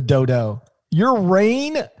way of the dodo. Your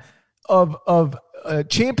reign of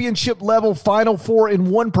championship level Final Four and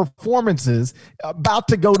 1 performances about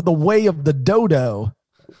to go to the way of the dodo.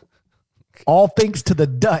 All thanks to the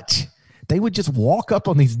Dutch. They would just walk up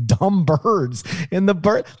on these dumb birds, and the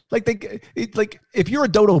bird, like if you're a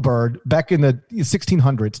dodo bird back in the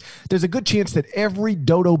 1600s, there's a good chance that every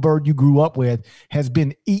dodo bird you grew up with has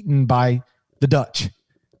been eaten by the Dutch.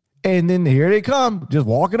 And then here they come, just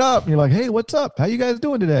walking up, and you're like, "Hey, what's up? How you guys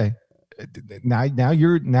doing today?" Now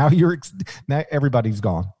everybody's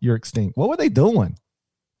gone. You're extinct. What were they doing?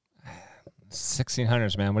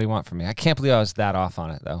 1600s, man. What do you want from me? I can't believe I was that off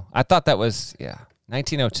on it, though. I thought that was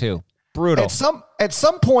 1902. Brutal. At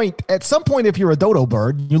some point, if you're a dodo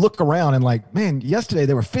bird, you look around and like, man, yesterday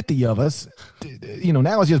there were 50 of us.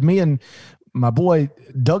 Now it's just me and my boy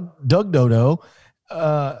Doug Dodo.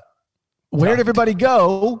 Where did everybody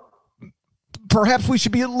go? Perhaps we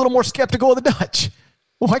should be a little more skeptical of the Dutch.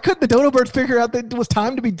 Why couldn't the dodo bird figure out that it was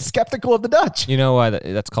time to be skeptical of the Dutch? You know why?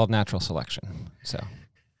 That's called natural selection. So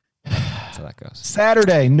that's how that goes.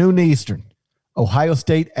 Saturday, noon Eastern. Ohio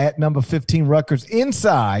State at number 15 Rutgers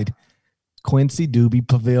inside Quincy Doobie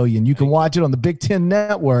Pavilion. You can watch it on the Big Ten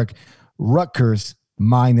Network. Rutgers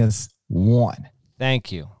 -1.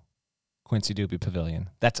 Thank you, Quincy Doobie Pavilion.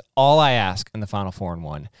 That's all I ask in the Final Four and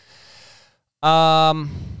 1.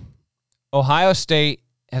 Ohio State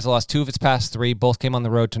has lost 2 of its past 3. Both came on the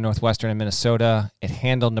road to Northwestern and Minnesota. It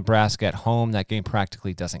handled Nebraska at home. That game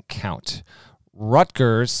practically doesn't count.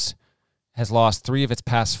 Rutgers has lost 3 of its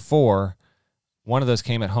past 4. One of those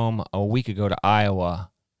came at home a week ago to Iowa.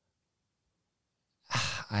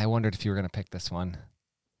 I wondered if you were going to pick this one.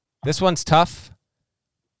 This one's tough.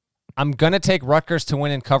 I'm going to take Rutgers to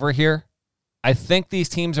win and cover here. I think these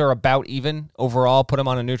teams are about even overall. Put them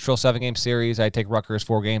on a neutral 7-game series. I take Rutgers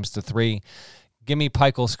 4-3. Give me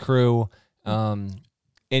Pikiell's crew.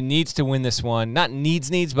 It needs to win this one. Not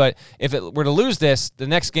needs, but if it were to lose this, the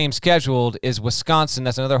next game scheduled is Wisconsin.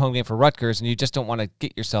 That's another home game for Rutgers, and you just don't want to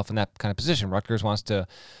get yourself in that kind of position. Rutgers wants to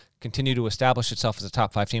continue to establish itself as a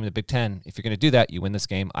top 5 team in the Big Ten. If you're going to do that, you win this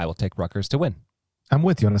game. I will take Rutgers to win. I'm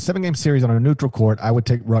with you. On a 7-game series on a neutral court, I would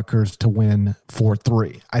take Rutgers to win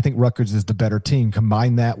 4-3. I think Rutgers is the better team.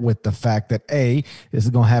 Combine that with the fact that A, this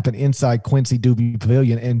is going to happen inside Quincy Doobie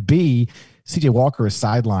Pavilion, and B, CJ Walker is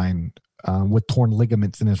sidelined with torn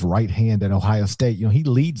ligaments in his right hand at Ohio State. He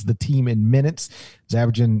leads the team in minutes. He's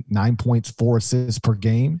averaging 9 points, 4 assists per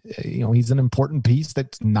game. He's an important piece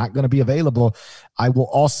that's not going to be available. I will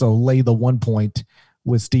also lay the 1 point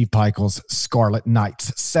with Steve Pikiell's Scarlet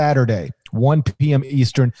Knights. Saturday, 1 p.m.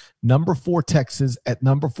 Eastern, number 4 Texas at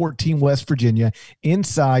number 14 West Virginia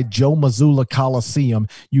inside Joe Mazzulla Coliseum.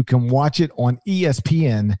 You can watch it on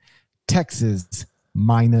ESPN. Texas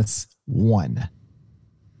 -1.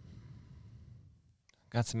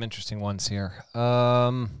 Got some interesting ones here.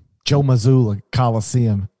 Joe Mazzulla,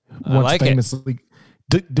 Coliseum, I once like it. famously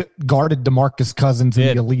guarded DeMarcus Cousins in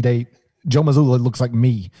Did. the Elite Eight. Joe Mazzulla looks like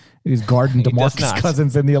me. He's guarding He does DeMarcus not.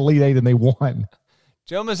 Cousins in the Elite Eight, and they won.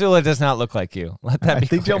 Joe Mazzulla does not look like you. Let that I be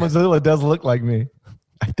think clear. Joe Mazzulla does look like me.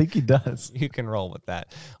 I think he does. You can roll with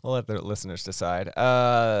that. We'll let the listeners decide.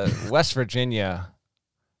 West Virginia.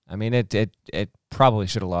 I mean, it probably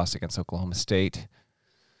should have lost against Oklahoma State.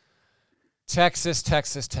 Texas.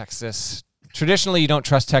 Traditionally, you don't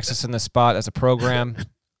trust Texas in this spot as a program.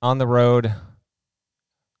 On the road,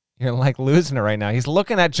 you're like losing it right now. He's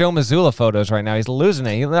looking at Joe Mazzulla photos right now. He's losing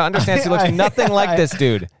it. He understands he looks nothing like this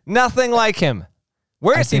dude. Nothing like him.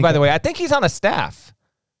 Where is he, by the way? I think he's on a staff.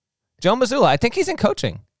 Joe Mazzulla, I think he's in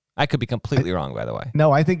coaching. I could be completely wrong, by the way.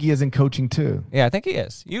 No, I think he is in coaching too. Yeah, I think he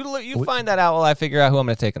is. You find that out while I figure out who I'm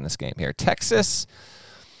going to take in this game here. Texas,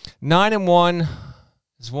 9-1,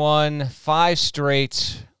 has won 5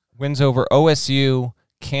 straight. Wins over OSU,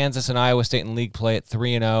 Kansas, and Iowa State in league play at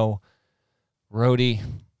 3-0. Rhodey,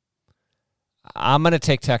 I'm going to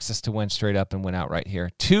take Texas to win straight up and win outright here.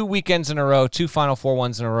 2 weekends in a row, 2 Final Four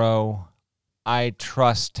ones in a row. I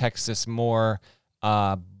trust Texas more.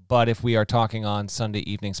 But if we are talking on Sunday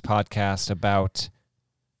evening's podcast about,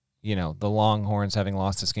 the Longhorns having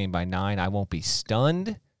lost this game by 9, I won't be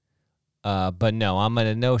stunned. But no, I'm going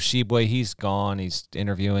to know Sheboy. He's gone. He's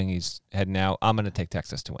interviewing. He's heading out. I'm going to take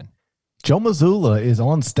Texas to win. Joe Mazzulla is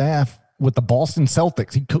on staff with the Boston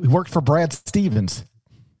Celtics. He worked for Brad Stevens.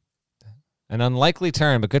 An unlikely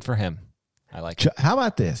turn, but good for him. I like it. How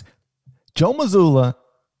about this? Joe Mazzulla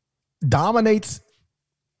dominates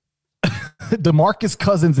DeMarcus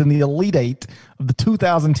Cousins in the Elite Eight of the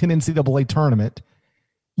 2010 NCAA tournament.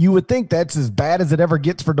 You would think that's as bad as it ever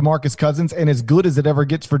gets for DeMarcus Cousins and as good as it ever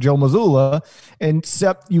gets for Joe Mazzulla.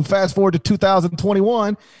 Except you fast forward to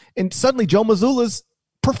 2021, and suddenly Joe Mazzulla's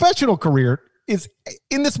professional career is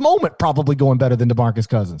in this moment probably going better than DeMarcus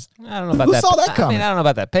Cousins. I don't know about Who that. saw that coming? I don't know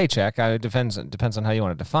about that paycheck. It depends on how you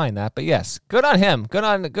want to define that. But yes, good on him. Good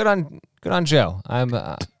on Joe.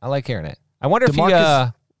 I like hearing it. I wonder if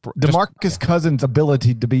DeMarcus Cousins'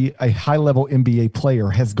 ability to be a high-level NBA player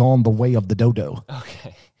has gone the way of the dodo.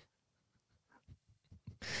 Okay.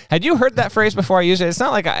 Had you heard that phrase before I used it? It's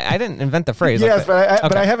not like I didn't invent the phrase. Yes, like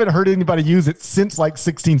but I haven't heard anybody use it since like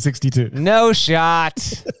 1662. No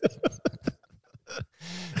shot.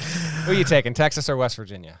 Who are you taking, Texas or West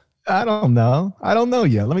Virginia? I don't know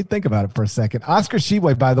yet. Let me think about it for a second. Oscar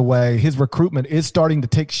Tshiebwe, by the way, his recruitment is starting to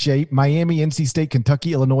take shape. Miami, NC State,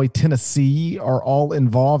 Kentucky, Illinois, Tennessee are all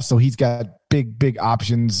involved. So he's got big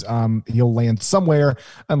options. He'll land somewhere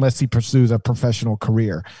unless he pursues a professional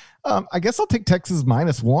career. I guess I'll take Texas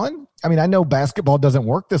 -1. I mean, I know basketball doesn't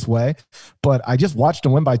work this way, but I just watched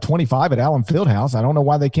them win by 25 at Allen Fieldhouse. I don't know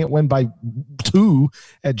why they can't win by 2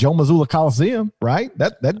 at Joe Mazzulla Coliseum, right?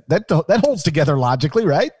 That holds together logically,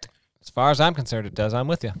 right? As far as I'm concerned, it does. I'm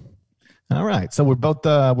with you. All right. So we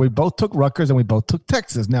both took Rutgers and we both took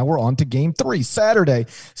Texas. Now we're on to game 3, Saturday,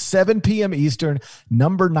 7 p.m. Eastern,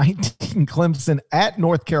 number 19 Clemson at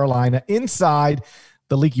North Carolina inside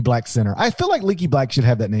the Leaky Black Center. I feel like Leaky Black should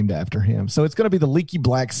have that named after him. So it's going to be the Leaky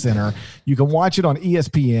Black Center. You can watch it on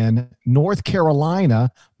ESPN. North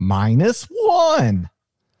Carolina -1.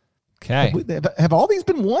 Okay. Have all these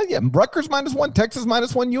been won? Yeah. Rutgers -1, Texas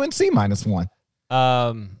 -1, UNC -1.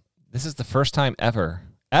 This is the first time ever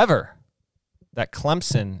that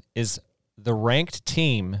Clemson is the ranked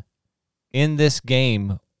team in this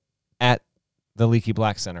game at the Leaky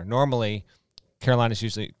Black Center. Normally, Carolina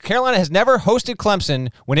has never hosted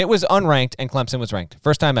Clemson when it was unranked and Clemson was ranked.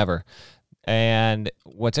 First time ever. And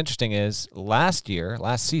what's interesting is last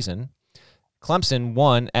season, Clemson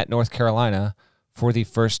won at North Carolina for the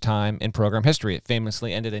first time in program history. It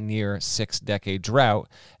famously ended a near 6-decade drought.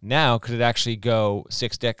 Now, could it actually go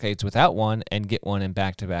 6 decades without one and get one in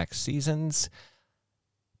back-to-back seasons?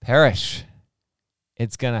 Parrish,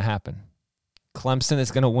 it's going to happen. Clemson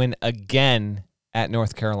is going to win again at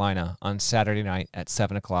North Carolina on Saturday night at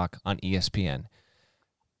 7 o'clock on ESPN.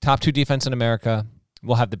 Top 2 defense in America.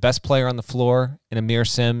 We'll have the best player on the floor in Amir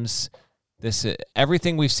Sims.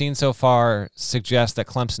 Everything we've seen so far suggests that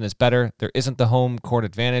Clemson is better. There isn't the home court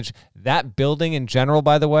advantage. That building in general,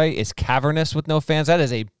 by the way, is cavernous with no fans. That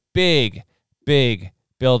is a big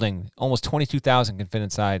building. Almost 22,000 can fit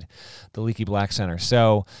inside the Leaky Black Center.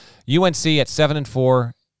 So UNC at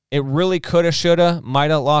 7-4. It really coulda, shoulda,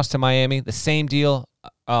 mighta lost to Miami. The same deal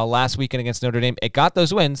last weekend against Notre Dame. It got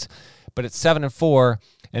those wins, but it's 7-4,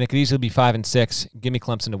 and it could easily be 5-6. Give me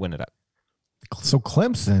Clemson to win it up. So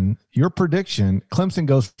Clemson, your prediction, Clemson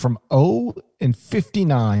goes from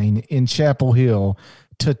 0-59 in Chapel Hill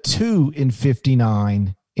 8-2 in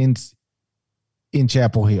 59 in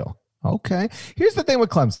Chapel Hill. Okay. Here's the thing with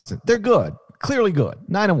Clemson. They're good. Clearly good.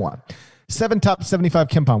 9-1. 7 top 75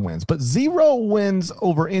 KenPom wins, but 0 wins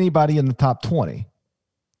over anybody in the top 20.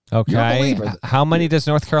 Okay. How many does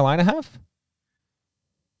North Carolina have?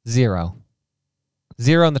 0.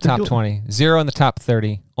 0 in the top 20. 0 in the top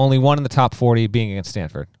 30. Only 1 in the top 40 being against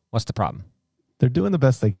Stanford. What's the problem? They're doing the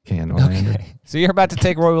best they can. Okay. So you're about to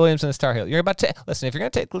take Roy Williams and the Star Heel. You're about to listen. If you're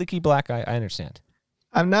going to take Leaky Black, I understand.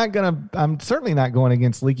 I'm certainly not going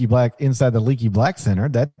against Leaky Black inside the Leaky Black Center.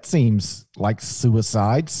 That seems like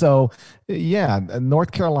suicide. So, yeah,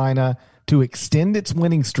 North Carolina to extend its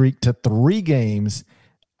winning streak to 3 games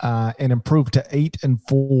and improve to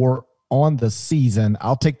 8-4 on the season.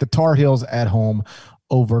 I'll take the Tar Heels at home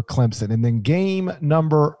over Clemson. And then game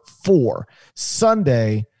number 4,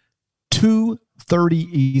 Sunday, 2:30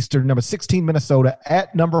 Eastern, number 16 Minnesota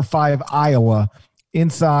at number 5 Iowa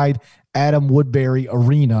inside Adam Woodbury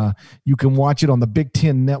Arena. You can watch it on the Big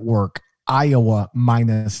Ten Network. Iowa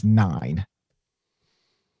 -9.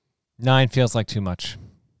 9 feels like too much.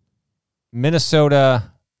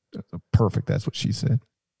 Minnesota. Perfect. That's what she said.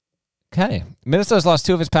 Okay. Minnesota's lost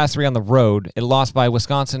 2 of its past 3 on the road. It lost by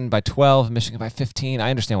Wisconsin by 12, Michigan by 15. I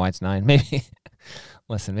understand why it's 9. Maybe,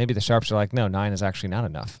 listen, maybe the Sharps are like, no, 9 is actually not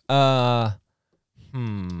enough.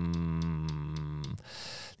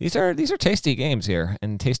 These are tasty games here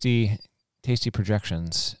and tasty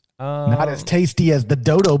projections. Not as tasty as the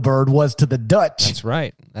dodo bird was to the Dutch.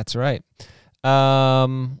 That's right. Are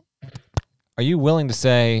you willing to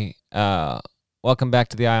say, welcome back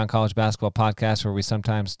to the Eye on College Basketball podcast, where we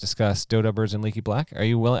sometimes discuss dodo birds and Leaky Black? Are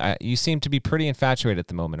you willing? You seem to be pretty infatuated at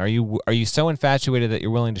the moment. Are you so infatuated that you're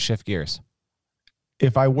willing to shift gears?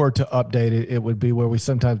 If I were to update it, it would be where we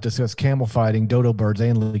sometimes discuss camel fighting, dodo birds,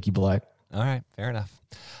 and Leaky Black. All right, fair enough.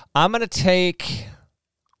 I'm going to take,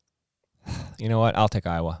 you know what? I'll take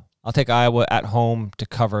Iowa. I'll take Iowa at home to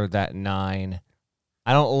cover that 9.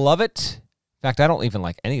 I don't love it. In fact, I don't even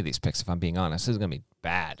like any of these picks, if I'm being honest. This is going to be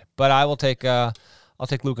bad. But I will take, I'll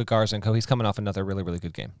take Luka Garza and co. He's coming off another really, really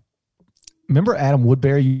good game. Remember Adam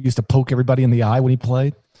Woodbury used to poke everybody in the eye when he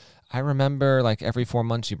played? I remember like every 4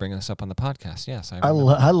 months you bring this up on the podcast. Yes, I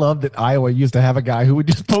love that Iowa used to have a guy who would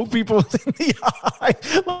just poke people in the eye.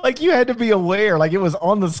 Like you had to be aware. Like it was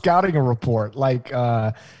on the scouting report. Like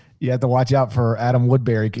you had to watch out for Adam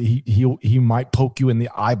Woodbury. He might poke you in the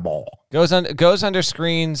eyeball. Goes under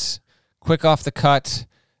screens, quick off the cut,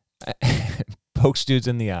 pokes dudes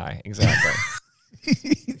in the eye. Exactly.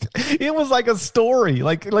 It was like a story.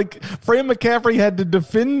 Like Fran McCaffrey had to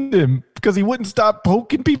defend him because he wouldn't stop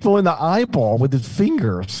poking people in the eyeball with his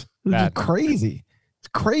fingers. It was crazy. It's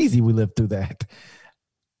crazy we lived through that.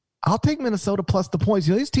 I'll take Minnesota plus the points.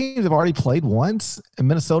 You know, these teams have already played once, and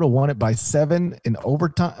Minnesota won it by 7 in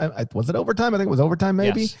overtime. Was it overtime? I think it was overtime,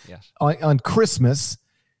 maybe? Yes. On Christmas.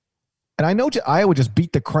 And I know Iowa just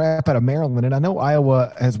beat the crap out of Maryland, and I know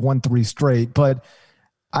Iowa has won 3 straight, but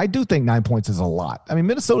I do think 9 points is a lot. I mean,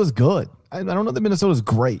 Minnesota's good. I don't know that Minnesota's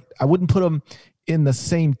great. I wouldn't put them in the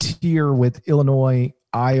same tier with Illinois,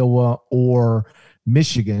 Iowa, or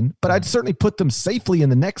Michigan, but I'd certainly put them safely in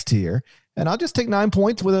the next tier. And I'll just take 9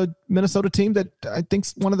 points with a Minnesota team that I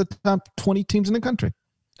think's one of the top 20 teams in the country.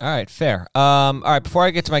 All right, fair. All right, before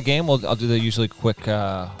I get to my game, I'll do the usually quick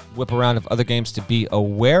whip around of other games to be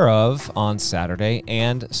aware of on Saturday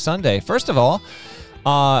and Sunday. First of all,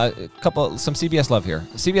 some CBS love here.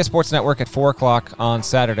 CBS Sports Network at 4:00 on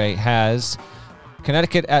Saturday has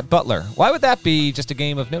Connecticut at Butler. Why would that be just a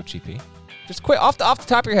game of note, GP? Just quick off the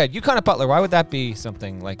top of your head, UConn at Butler. Why would that be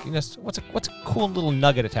something like, you know, what's a cool little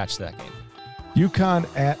nugget attached to that game? UConn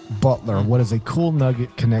at Butler. What is a cool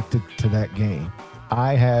nugget connected to that game?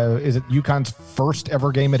 Is it UConn's first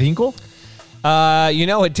ever game at Hinkle? You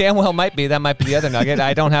know, it damn well might be. That might be the other nugget.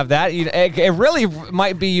 I don't have that. It really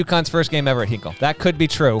might be UConn's first game ever at Hinkle. That could be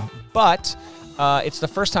true. But it's the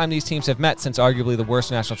first time these teams have met since arguably the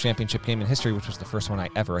worst national championship game in history, which was the first one I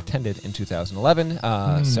ever attended in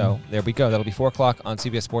 2011. So there we go. That'll be 4:00 on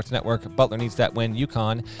CBS Sports Network. Butler needs that win.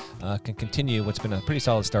 UConn can continue what's been a pretty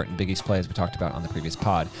solid start in Big East play, as we talked about on the previous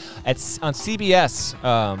pod. On CBS,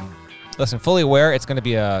 listen, fully aware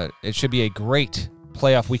it should be a great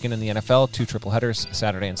playoff weekend in the NFL, 2 triple headers,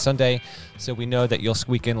 Saturday and Sunday. So we know that you'll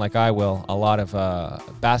squeak in, like I will, a lot of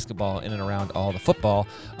basketball in and around all the football.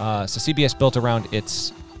 So CBS built around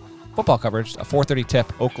its football coverage, a 4:30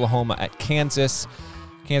 tip, Oklahoma at Kansas.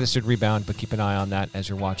 Kansas should rebound, but keep an eye on that as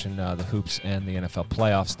you're watching the hoops and the NFL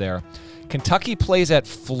playoffs there. Kentucky plays at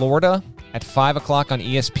Florida at 5:00 on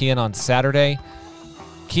ESPN on Saturday.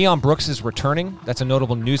 Keon Brooks is returning. That's a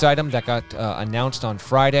notable news item that got announced on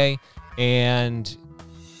Friday. And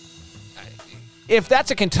if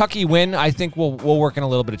that's a Kentucky win, I think we'll work in a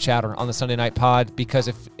little bit of chatter on the Sunday night pod, because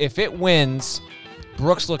if it wins,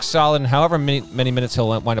 Brooks looks solid, and however many minutes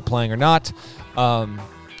he'll wind up playing or not,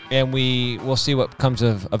 and we'll see what comes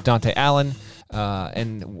of Dante Allen,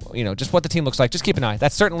 and just what the team looks like. Just keep an eye.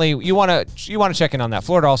 That's certainly you want to check in on that.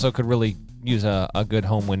 Florida also could really use a good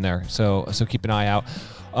home win there, so keep an eye out.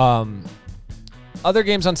 Other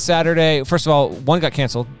games on Saturday. First of all, one got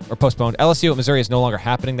canceled or postponed. LSU at Missouri is no longer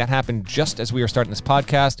happening. That happened just as we were starting this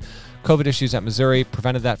podcast. COVID issues at Missouri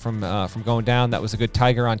prevented that from going down. That was a good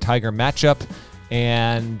Tiger-on-Tiger matchup,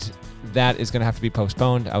 and that is going to have to be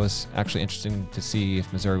postponed. I was actually interested to see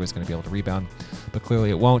if Missouri was going to be able to rebound, but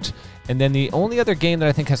clearly it won't. And then the only other game that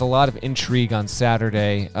I think has a lot of intrigue on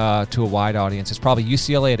Saturday to a wide audience is probably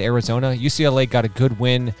UCLA at Arizona. UCLA got a good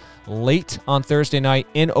win late on Thursday night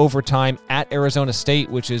in overtime at Arizona State,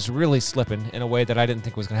 which is really slipping in a way that I didn't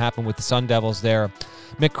think was going to happen with the Sun Devils there.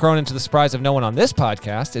 Mick Cronin, to the surprise of no one on this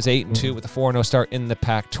podcast, is 8-2 with a 4-0 start in the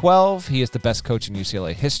Pac-12. He is the best coach in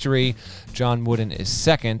UCLA history. John Wooden is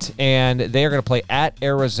second, and they are going to play at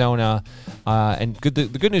Arizona. And the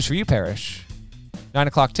good news for you, Parrish, 9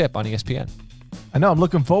 o'clock tip on ESPN. I know. I'm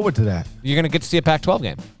looking forward to that. You're going to get to see a Pac-12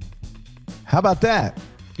 game. How about that?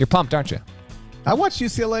 You're pumped, aren't you? I watched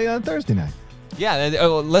UCLA on Thursday night. Yeah,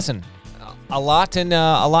 listen, a lot in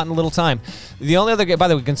a little time. The only other game, by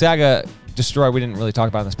the way, Gonzaga destroyed. We didn't really talk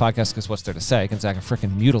about it in this podcast because what's there to say? Gonzaga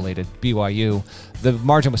freaking mutilated BYU. The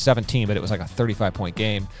margin was 17, but it was like a 35-point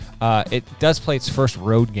game. It does play its first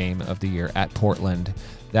road game of the year at Portland.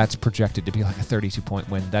 That's projected to be like a 32-point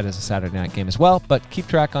win. That is a Saturday night game as well, but keep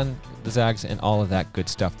track on the Zags and all of that good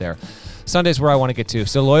stuff there. Sunday's where I want to get to.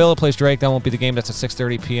 So Loyola plays Drake. That won't be the game. That's a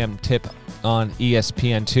 6:30 p.m. tip on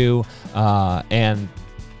ESPN2, and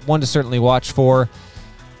one to certainly watch for.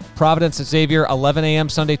 Providence at Xavier, 11 a.m.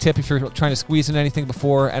 Sunday tip if you're trying to squeeze in anything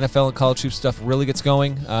before NFL and college hoop stuff really gets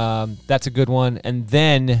going. That's a good one. And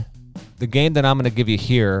then the game that I'm going to give you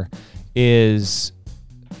here is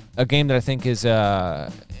a game that I think is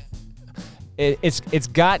it's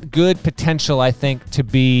got good potential, I think, to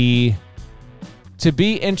be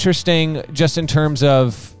interesting just in terms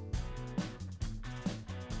of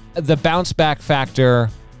the bounce back factor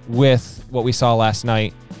with what we saw last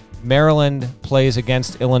night. Maryland plays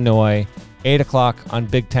against Illinois, 8 o'clock on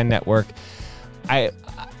Big Ten Network. I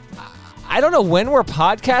don't know when we're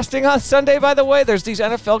podcasting on Sunday, by the way. There's these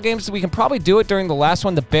NFL games. We can probably do it during the last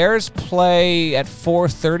one. The Bears play at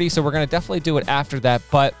 4:30, so we're going to definitely do it after that.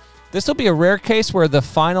 But this will be a rare case where the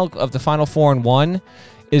final 4-1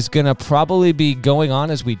 is going to probably be going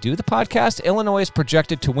on as we do the podcast. Illinois is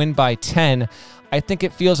projected to win by 10. I think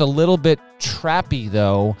it feels a little bit trappy,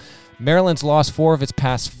 though. Maryland's lost 4 of its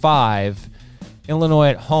past 5. Illinois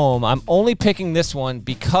at home. I'm only picking this one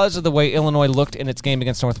because of the way Illinois looked in its game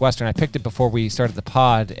against Northwestern. I picked it before we started the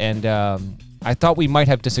pod, and I thought we might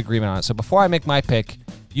have disagreement on it. So before I make my pick,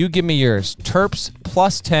 you give me yours. Terps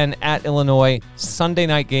plus 10 at Illinois, Sunday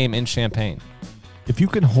night game in Champaign. If you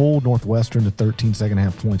can hold Northwestern to 13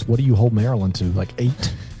 second-half points, what do you hold Maryland to? Like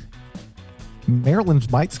 8?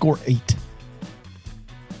 Maryland might score 8.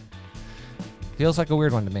 Feels like a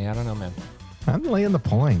weird one to me. I don't know, man. I'm laying the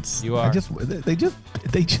points. You are. They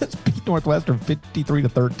just beat Northwestern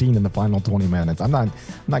 53-13 in the final 20 minutes. I'm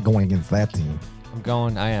not going against that team.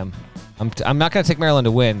 I am. I'm not going to take Maryland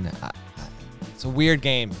to win. It's a weird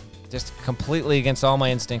game. Just completely against all my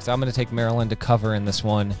instincts. I'm going to take Maryland to cover in this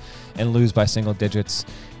one and lose by single digits.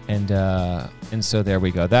 And so there we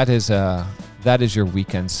go. That is your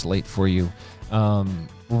weekend slate for you.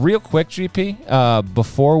 Real quick, GP,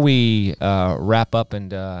 before we wrap up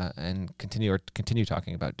and continue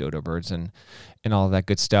talking about dodo birds and all of that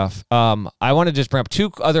good stuff, I want to just bring up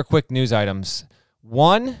 2 other quick news items.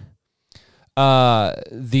 One,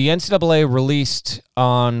 the NCAA released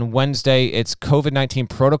on Wednesday its COVID-19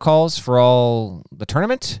 protocols for all the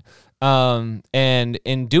tournament. And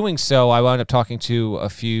in doing so, I wound up talking to a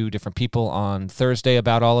few different people on Thursday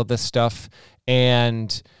about all of this stuff,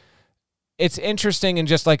 and it's interesting, and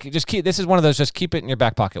just keep. This is one of those. Just keep it in your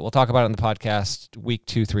back pocket. We'll talk about it in the podcast week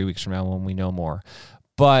 2, 3 weeks from now when we know more.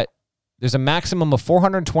 But there's a maximum of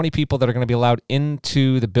 420 people that are going to be allowed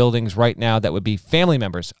into the buildings right now. That would be family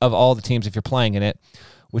members of all the teams if you're playing in it,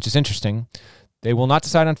 which is interesting. They will not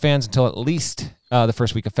decide on fans until at least the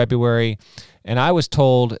first week of February. And I was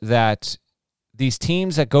told that these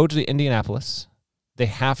teams that go to Indianapolis, they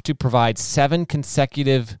have to provide 7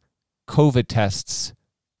 consecutive COVID tests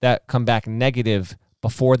that come back negative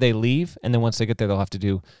before they leave. And then once they get there, they'll have to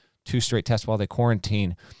do 2 straight tests while they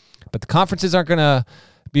quarantine. But the conferences aren't going to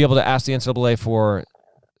be able to ask the NCAA for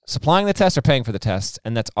supplying the test or paying for the test.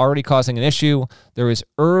 And that's already causing an issue. There is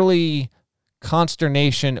early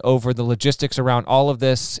consternation over the logistics around all of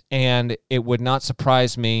this, and it would not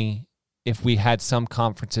surprise me if we had some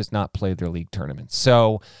conferences not play their league tournaments.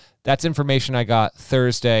 So that's information I got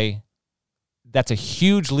Thursday. That's a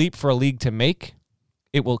huge leap for a league to make.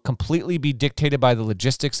 It will completely be dictated by the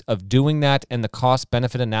logistics of doing that and the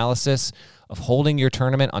cost-benefit analysis of holding your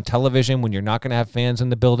tournament on television when you're not going to have fans in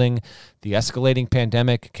the building. The escalating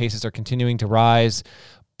pandemic, cases are continuing to rise.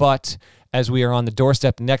 But as we are on the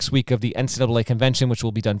doorstep next week of the NCAA convention, which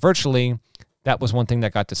will be done virtually, that was one thing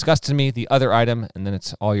that got discussed to me. The other item, and then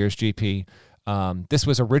it's all yours, GP. This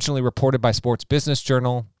was originally reported by Sports Business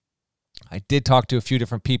Journal. I did talk to a few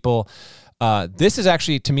different people. This is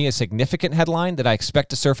actually, to me, a significant headline that I expect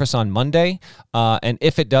to surface on Monday. And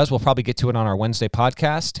if it does, we'll probably get to it on our Wednesday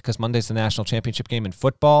podcast because Monday's the national championship game in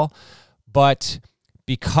football. But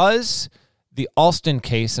because the Alston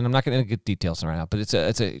case, and I'm not going to get details right now, but it's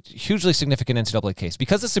a hugely significant NCAA case.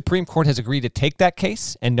 Because the Supreme Court has agreed to take that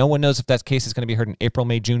case, and no one knows if that case is going to be heard in April,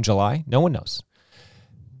 May, June, July. No one knows.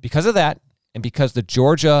 Because of that, and because the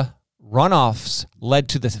Georgia runoffs led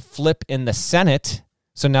to the flip in the Senate,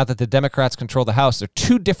 so now that the Democrats control the House, they're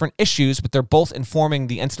two different issues, but they're both informing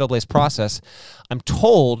the NCAA's process. I'm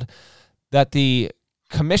told that the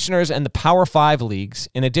commissioners and the Power 5 leagues,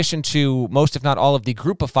 in addition to most, if not all, of the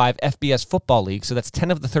Group of 5 FBS football leagues, so that's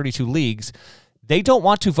 10 of the 32 leagues, they don't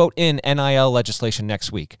want to vote in NIL legislation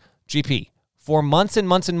next week. GP, for months and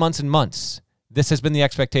months and months and months, this has been the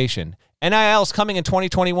expectation. NIL is coming in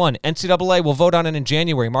 2021. NCAA will vote on it in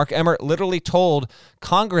January. Mark Emmert literally told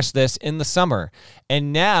Congress this in the summer.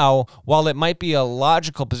 And now, while it might be a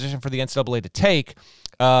logical position for the NCAA to take,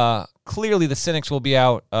 clearly the cynics will be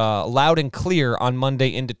out loud and clear on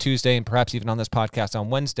Monday into Tuesday and perhaps even on this podcast on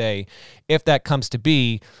Wednesday if that comes to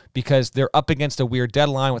be, because they're up against a weird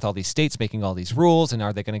deadline with all these states making all these rules. And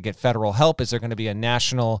are they going to get federal help? Is there going to be a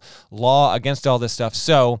national law against all this stuff?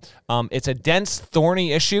 So it's a dense,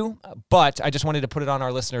 thorny issue, but I just wanted to put it on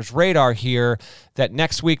our listeners' radar here that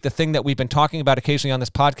next week, the thing that we've been talking about occasionally on this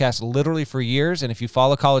podcast literally for years, and if you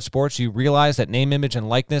follow college sports, you realize that name, image, and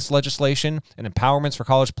likeness legislation and empowerments for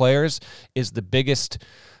college players is the biggest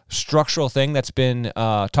structural thing that's been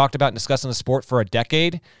talked about and discussed in the sport for a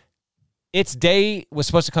decade. Its day was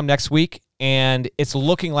supposed to come next week, and it's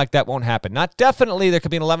looking like that won't happen. Not definitely, there could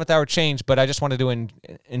be an 11th hour change, but I just wanted to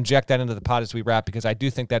inject that into the pot as we wrap, because I do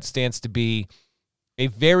think that stands to be a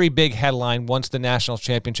very big headline once the national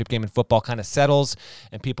championship game in football kind of settles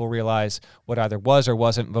and people realize what either was or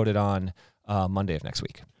wasn't voted on Monday of next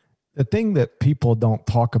week. The thing that people don't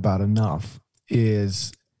talk about enough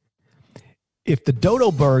is if the dodo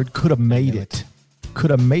bird could have made it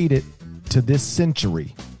to this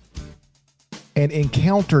century and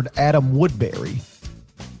encountered Adam Woodbury,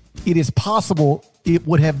 it is possible it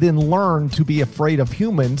would have then learned to be afraid of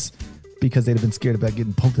humans because they'd have been scared about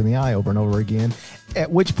getting poked in the eye over and over again, at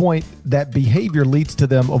which point that behavior leads to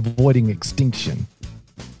them avoiding extinction.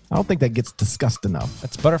 I don't think that gets discussed enough.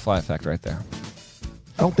 That's butterfly effect right there.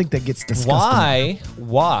 I don't think that gets discussed enough.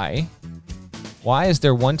 Why is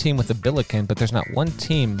there one team with a billiken, but there's not one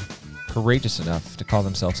team courageous enough to call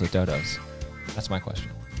themselves the Dodos? That's my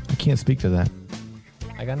question. I can't speak to that.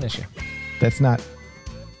 I got an issue. That's not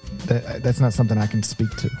something I can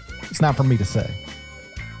speak to. It's not for me to say.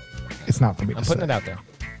 It's not for me to say. I'm putting it out there.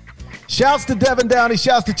 Shouts to Devin Downey.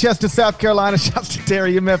 Shouts to Chester, South Carolina. Shouts to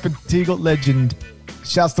Terry M.F. and Teagle, legend.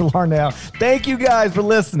 Shouts to Larnell. Thank you guys for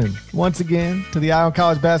listening once again to the Eye on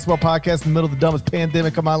College Basketball Podcast in the middle of the dumbest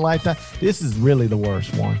pandemic of my lifetime. This is really the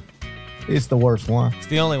worst one. It's the worst one. It's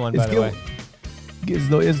the only one, by the way.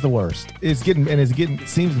 It's the worst. It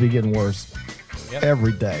seems to be getting worse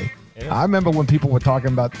every day. I remember when people were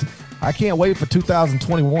talking about, I can't wait for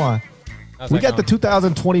 2021. We got the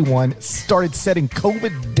 2021, started setting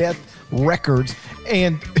COVID death records,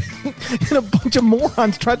 and a bunch of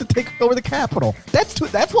morons tried to take over the Capitol. That's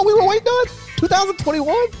what we were waiting on?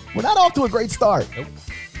 2021? We're not off to a great start. Nope.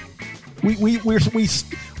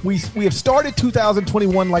 We have started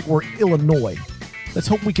 2021 like we're Illinois. Let's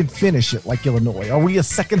hope we can finish it like Illinois. Are we a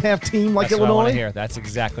second half team like Illinois? That's what I want to hear. That's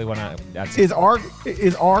exactly what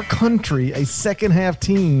Is our country a second half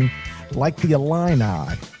team like the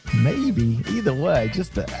Illini? Maybe. Either way,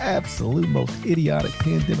 just the absolute most idiotic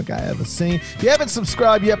pandemic I ever seen. If you haven't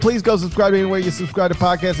subscribed yet, please go subscribe anywhere you subscribe to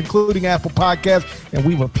podcasts, including Apple Podcasts. And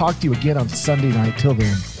we will talk to you again on Sunday night. Till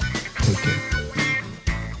then, take care.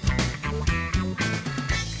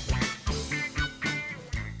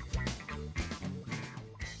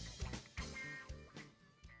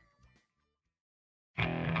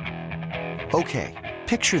 Okay,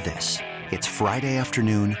 picture this. It's Friday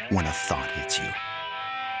afternoon when a thought hits you.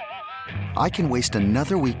 I can waste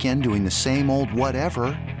another weekend doing the same old whatever,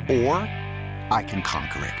 or I can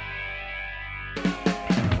conquer it.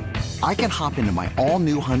 I can hop into my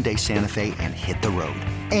all-new Hyundai Santa Fe and hit the road.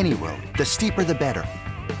 Any road. The steeper, the better.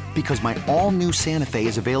 Because my all-new Santa Fe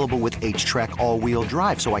is available with H-Track all-wheel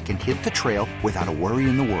drive, so I can hit the trail without a worry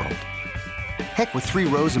in the world. Heck, with 3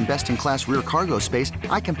 rows and best-in-class rear cargo space,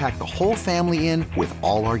 I can pack the whole family in with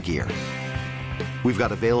all our gear. We've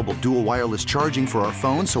got available dual wireless charging for our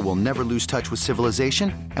phones, so we'll never lose touch with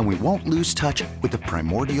civilization, and we won't lose touch with the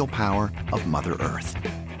primordial power of Mother Earth.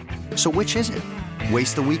 So which is it?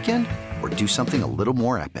 Waste the weekend or do something a little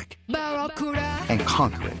more epic? And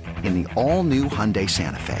conquer it in the all-new Hyundai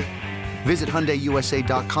Santa Fe. Visit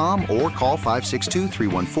HyundaiUSA.com or call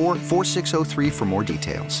 562-314-4603 for more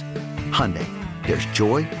details. Hyundai, there's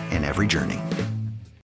joy in every journey.